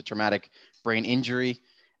else, traumatic brain injury.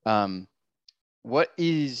 What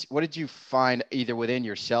did you find either within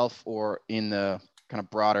yourself or in the kind of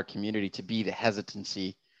broader community to be the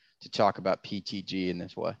hesitancy to talk about PTG in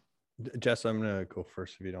this way? Jess, I'm going to go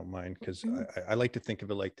first if you don't mind, because I like to think of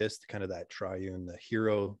it like this, kind of that triune, the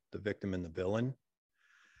hero, the victim, and the villain.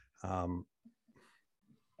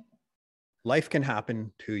 Life can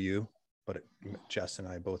happen to you, but Jess and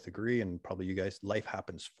I both agree, and probably you guys, life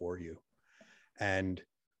happens for you. And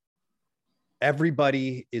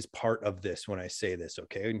everybody is part of this when I say this,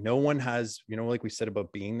 okay? No one has, like we said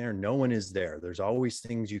about being there, no one is there. There's always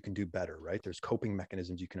things you can do better, right? There's coping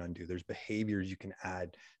mechanisms you can undo. There's behaviors you can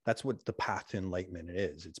add. That's what the path to enlightenment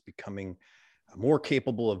is. It's becoming more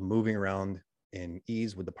capable of moving around in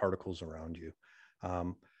ease with the particles around you.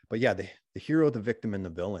 But yeah, the hero, the victim, and the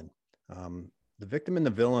villain. The victim and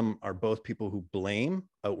the villain are both people who blame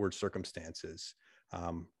outward circumstances.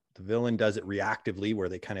 The villain does it reactively, where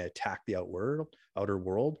they kind of attack the outer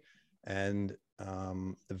world, and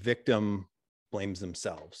the victim blames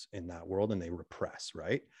themselves in that world and they repress,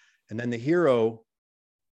 right? And then the hero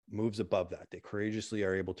moves above that. They courageously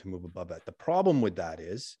are able to move above that. The problem with that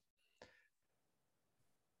is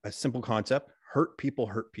a simple concept: hurt people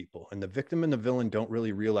hurt people. And the victim and the villain don't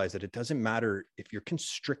really realize that it doesn't matter if you're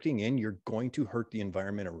constricting in, you're going to hurt the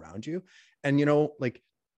environment around you. And, you know, like,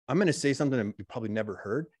 I'm going to say something that you probably never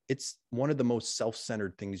heard. It's one of the most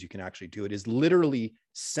self-centered things you can actually do. It is literally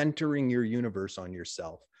centering your universe on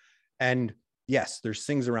yourself. And yes, there's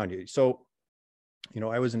things around you. So, you know,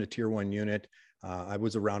 I was in a tier 1 unit. I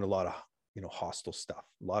was around a lot of, you know, hostile stuff,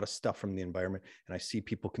 a lot of stuff from the environment. And I see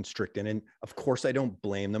people constricting. And of course, I don't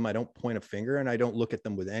blame them. I don't point a finger, and I don't look at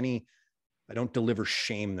them with I don't deliver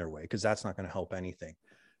shame their way, because that's not going to help anything.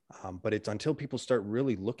 But it's until people start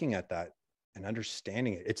really looking at that and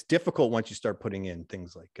understanding it. It's difficult once you start putting in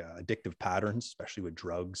things like addictive patterns, especially with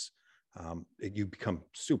drugs. You become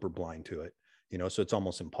super blind to it, you know, so it's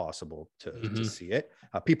almost impossible to see it.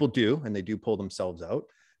 People do, and they do pull themselves out.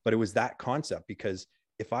 But it was that concept, because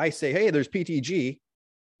if I say, hey, there's PTG,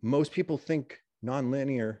 most people think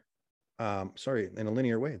nonlinear, in a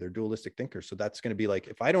linear way. They're dualistic thinkers. So that's going to be like,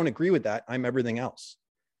 if I don't agree with that, I'm everything else.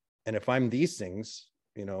 And if I'm these things,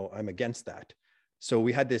 you know, I'm against that. So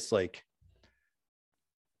we had this like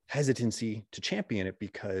hesitancy to champion it,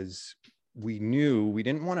 because we knew we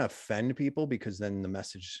didn't want to offend people, because then the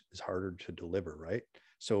message is harder to deliver, right?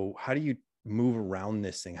 So how do you move around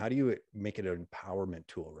this thing? How do you make it an empowerment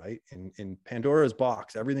tool, right? In Pandora's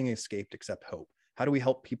box, everything escaped except hope. How do we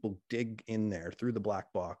help people dig in there through the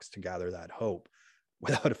black box to gather that hope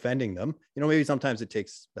without offending them? You know, maybe sometimes it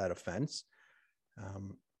takes that offense.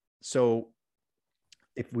 So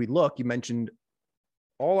if we look, you mentioned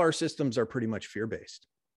all our systems are pretty much fear-based.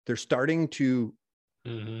 They're starting to,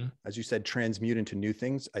 as you said, transmute into new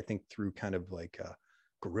things, I think, through kind of like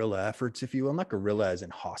guerrilla efforts, if you will. Not guerrilla as in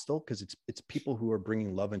hostile, because it's people who are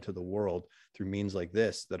bringing love into the world through means like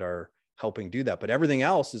this that are helping do that. But everything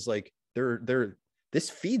else is like, this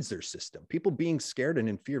feeds their system. People being scared and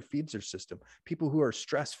in fear feeds their system. People who are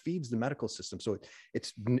stressed feeds the medical system. So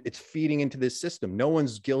it's feeding into this system. No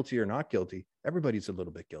one's guilty or not guilty. Everybody's a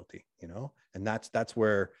little bit guilty, you know? And that's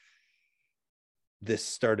where this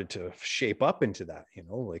started to shape up into that, you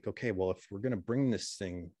know, like, okay, well, if we're going to bring this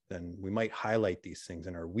thing, then we might highlight these things.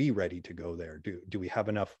 And are we ready to go there? Do we have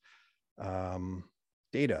enough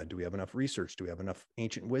data? Do we have enough research? Do we have enough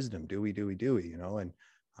ancient wisdom? Do we, you know, and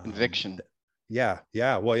conviction. Yeah.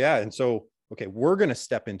 Well, yeah. And so, okay, we're going to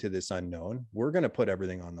step into this unknown. We're going to put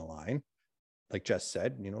everything on the line. Like Jess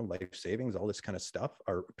said, you know, life savings, all this kind of stuff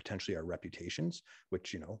are potentially our reputations,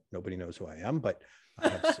 which, you know, nobody knows who I am, but I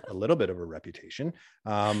have a little bit of a reputation.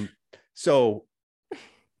 So,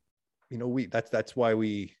 you know, that's why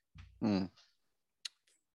we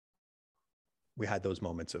had those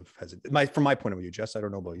moments of hesitation. From my point of view, Jess, I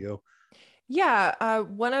don't know about you. Yeah.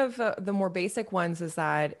 One of the more basic ones is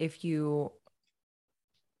that if you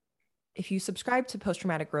subscribe to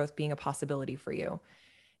post-traumatic growth being a possibility for you,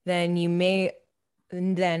 then you may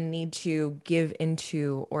then need to give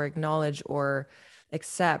into or acknowledge or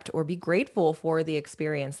accept or be grateful for the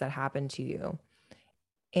experience that happened to you.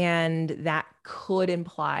 And that could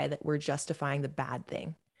imply that we're justifying the bad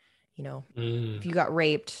thing. You know, if you got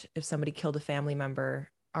raped, if somebody killed a family member,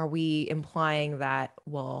 are we implying that,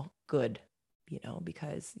 well, good, you know,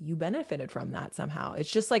 because you benefited from that somehow? It's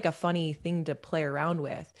just like a funny thing to play around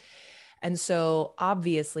with. And so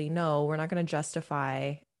obviously, no, we're not going to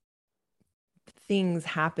justify things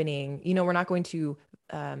happening. You know, we're not going to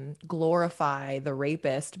glorify the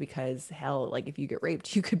rapist, because hell, like if you get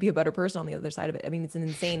raped, you could be a better person on the other side of it. I mean, it's an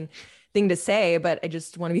insane thing to say, but I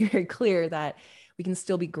just want to be very clear that we can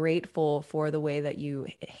still be grateful for the way that you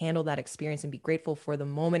handle that experience and be grateful for the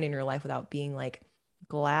moment in your life without being like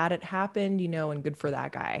glad it happened, you know, and good for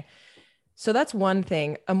that guy. So that's one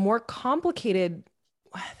thing. A more complicated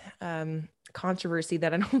controversy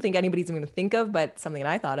that I don't think anybody's going to think of, but something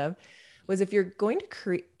that I thought of was if you're going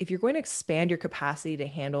to expand your capacity to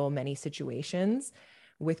handle many situations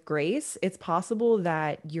with grace, it's possible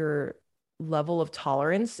that your level of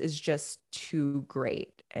tolerance is just too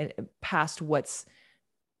great and past what's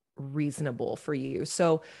reasonable for you.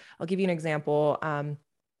 So I'll give you an example.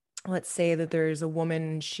 Let's say that there's a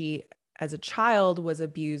woman, she as a child was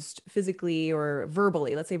abused physically or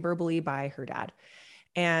verbally, let's say verbally by her dad.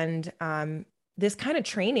 And this kind of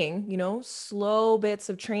training, you know, slow bits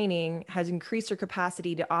of training has increased her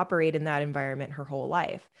capacity to operate in that environment her whole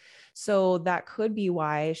life. So that could be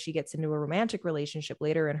why she gets into a romantic relationship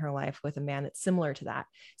later in her life with a man that's similar to that.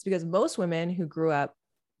 It's because most women who grew up,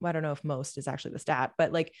 well, I don't know if most is actually the stat,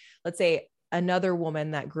 but like, let's say another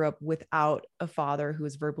woman that grew up without a father who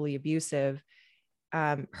was verbally abusive,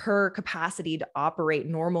 her capacity to operate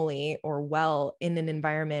normally or well in an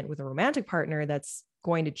environment with a romantic partner that's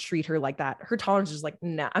going to treat her like that. Her tolerance is like,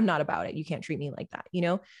 nah, I'm not about it. You can't treat me like that, you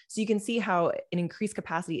know? So you can see how an increased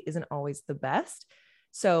capacity isn't always the best.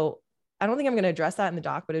 So I don't think I'm going to address that in the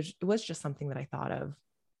doc, but it was just something that I thought of.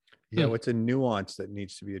 Yeah. What's a nuance that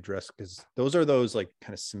needs to be addressed? Because those are those like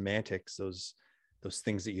kind of semantics, those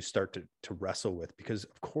things that you start to wrestle with, because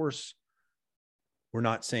of course we're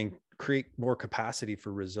not saying create more capacity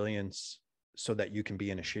for resilience so that you can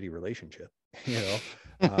be in a shitty relationship, you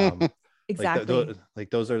know? Exactly.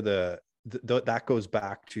 Those are that goes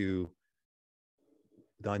back to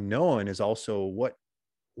the unknown is also what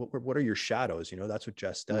are your shadows? You know, that's what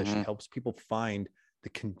Jess does. She helps people find the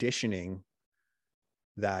conditioning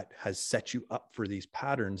that has set you up for these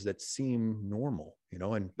patterns that seem normal, you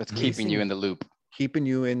know, and that's keeping you in the loop, keeping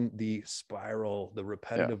you in the spiral, the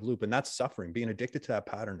repetitive loop. And that's suffering. Being addicted to that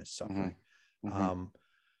pattern is suffering. And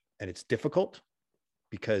it's difficult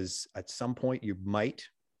because at some point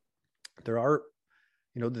there are,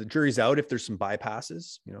 you know, the jury's out if there's some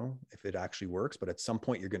bypasses, you know, if it actually works, but at some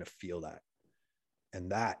point you're going to feel that.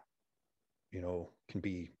 And that, you know, can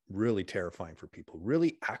be really terrifying for people.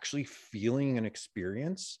 Really actually feeling an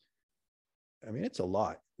experience. I mean, it's a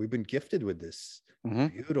lot. We've been gifted with this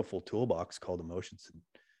beautiful toolbox called emotions and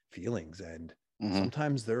feelings. And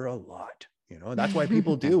sometimes they're a lot, you know, that's why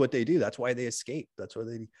people do what they do. That's why they escape. That's why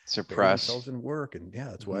they suppress themselves in work. And yeah,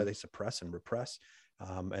 that's why they suppress and repress.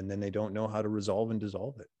 And then they don't know how to resolve and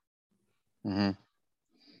dissolve it.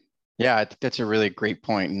 Yeah, I think that's a really great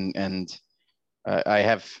point. And I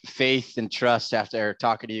have faith and trust after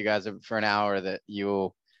talking to you guys for an hour that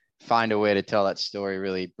you'll find a way to tell that story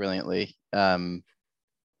really brilliantly.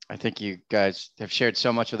 I think you guys have shared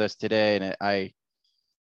so much with us today, and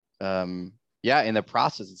in the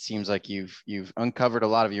process, it seems like you've uncovered a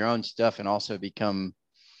lot of your own stuff and also become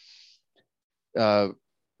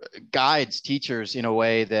guides, teachers in a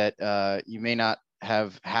way that you may not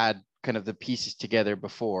have had kind of the pieces together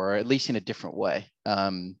before, or at least in a different way.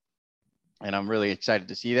 And I'm really excited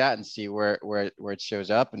to see that and see where it shows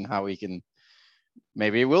up and how we can,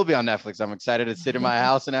 maybe it will be on Netflix. I'm excited to sit in my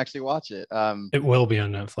house and actually watch it. It will be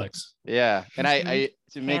on Netflix. Yeah. And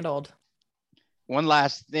to make handled. One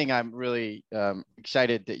last thing, I'm really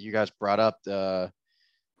excited that you guys brought up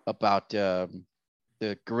about the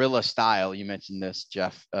guerrilla style. You mentioned this,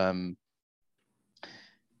 Jeff,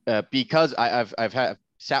 because I've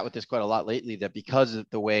sat with this quite a lot lately, that because of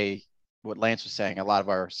the way, what Lance was saying, a lot of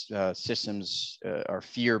our systems, our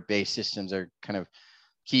fear-based systems, are kind of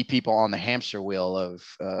keep people on the hamster wheel of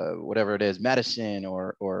whatever it is, medicine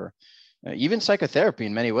or even psychotherapy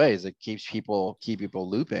in many ways. It keep people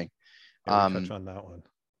looping. Yeah, we touch on that one.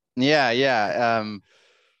 Yeah.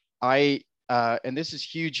 And this is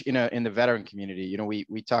huge in the veteran community. You know,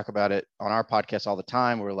 we talk about it on our podcast all the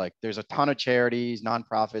time. We're like, there's a ton of charities,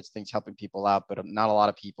 nonprofits, things helping people out, but not a lot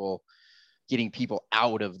of people getting people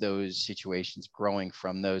out of those situations, growing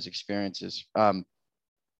from those experiences.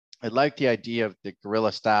 I like the idea of the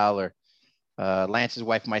guerrilla style, or Lance's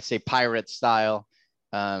wife might say pirate style,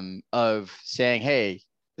 of saying, hey,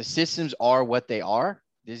 the systems are what they are.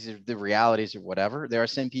 These are the realities of whatever. There are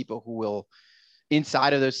some people who will,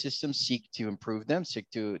 inside of those systems, seek to improve them,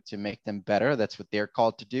 seek to make them better. That's what they're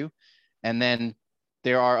called to do. And then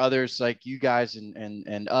there are others like you guys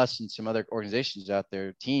and us and some other organizations out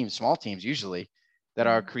there, teams, small teams usually, that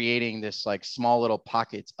are creating this like small little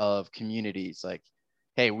pockets of communities. Like,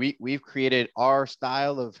 hey, we've created our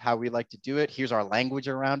style of how we like to do it. Here's our language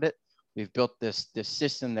around it. We've built this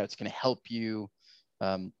system that's going to help you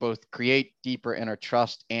both create deeper inner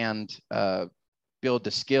trust and build the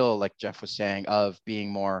skill, like Jeff was saying, of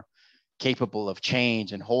being more capable of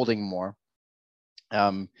change and holding more.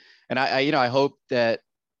 And I hope that,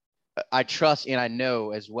 I trust and I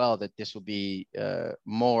know as well that this will be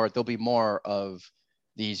more. There'll be more of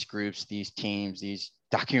these groups, these teams, these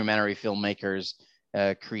documentary filmmakers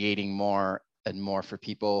creating more and more for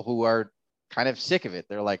people who are kind of sick of it.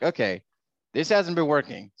 They're like, okay, this hasn't been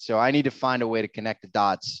working, so I need to find a way to connect the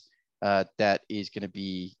dots that's going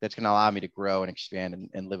to allow me to grow and expand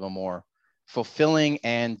and live a more fulfilling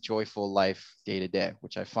and joyful life day to day,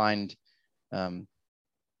 which I find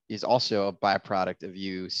is also a byproduct of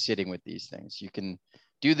you sitting with these things. You can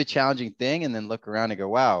do the challenging thing and then look around and go,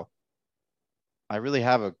 wow, I really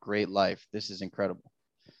have a great life. This is incredible.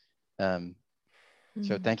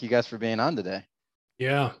 So thank you guys for being on today.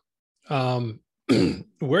 Yeah.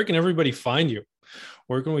 Where can everybody find you?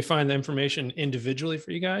 Where can we find the information individually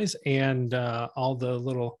for you guys, and all the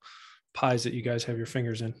little pies that you guys have your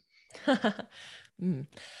fingers in?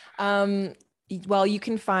 Well, you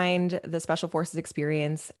can find the Special Forces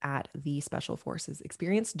Experience at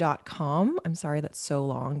thespecialforcesexperience.com. I'm sorry that's so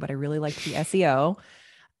long, but I really like the SEO.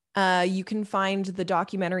 You can find the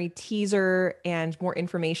documentary teaser and more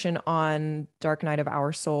information on Dark Night of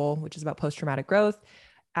Our Soul, which is about post-traumatic growth,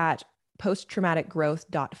 at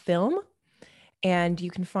posttraumaticgrowth.film. And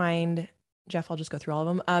you can find Jeff, I'll just go through all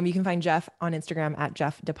of them. You can find Jeff on Instagram at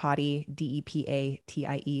Jeff Depatie,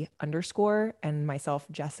 DEPATIE _, and myself,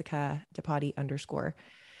 Jessica Depatie _.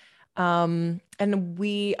 And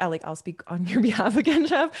I'll speak on your behalf again,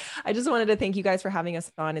 Jeff. I just wanted to thank you guys for having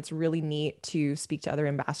us on. It's really neat to speak to other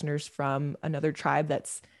ambassadors from another tribe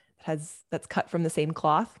that's cut from the same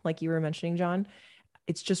cloth, like you were mentioning, John.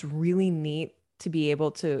 It's just really neat to be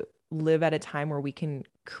able to live at a time where we can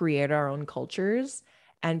create our own cultures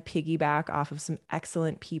and piggyback off of some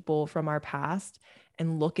excellent people from our past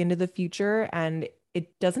and look into the future. And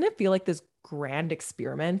doesn't it feel like this grand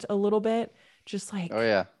experiment a little bit? Just like, oh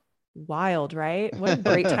yeah, wild, right? What a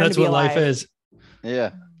great time That's to be what alive. life is.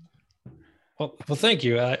 Yeah. Well, thank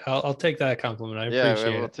you. I'll take that compliment. I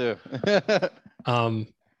appreciate it. Too.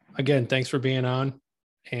 Again, thanks for being on,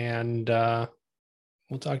 and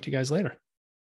we'll talk to you guys later.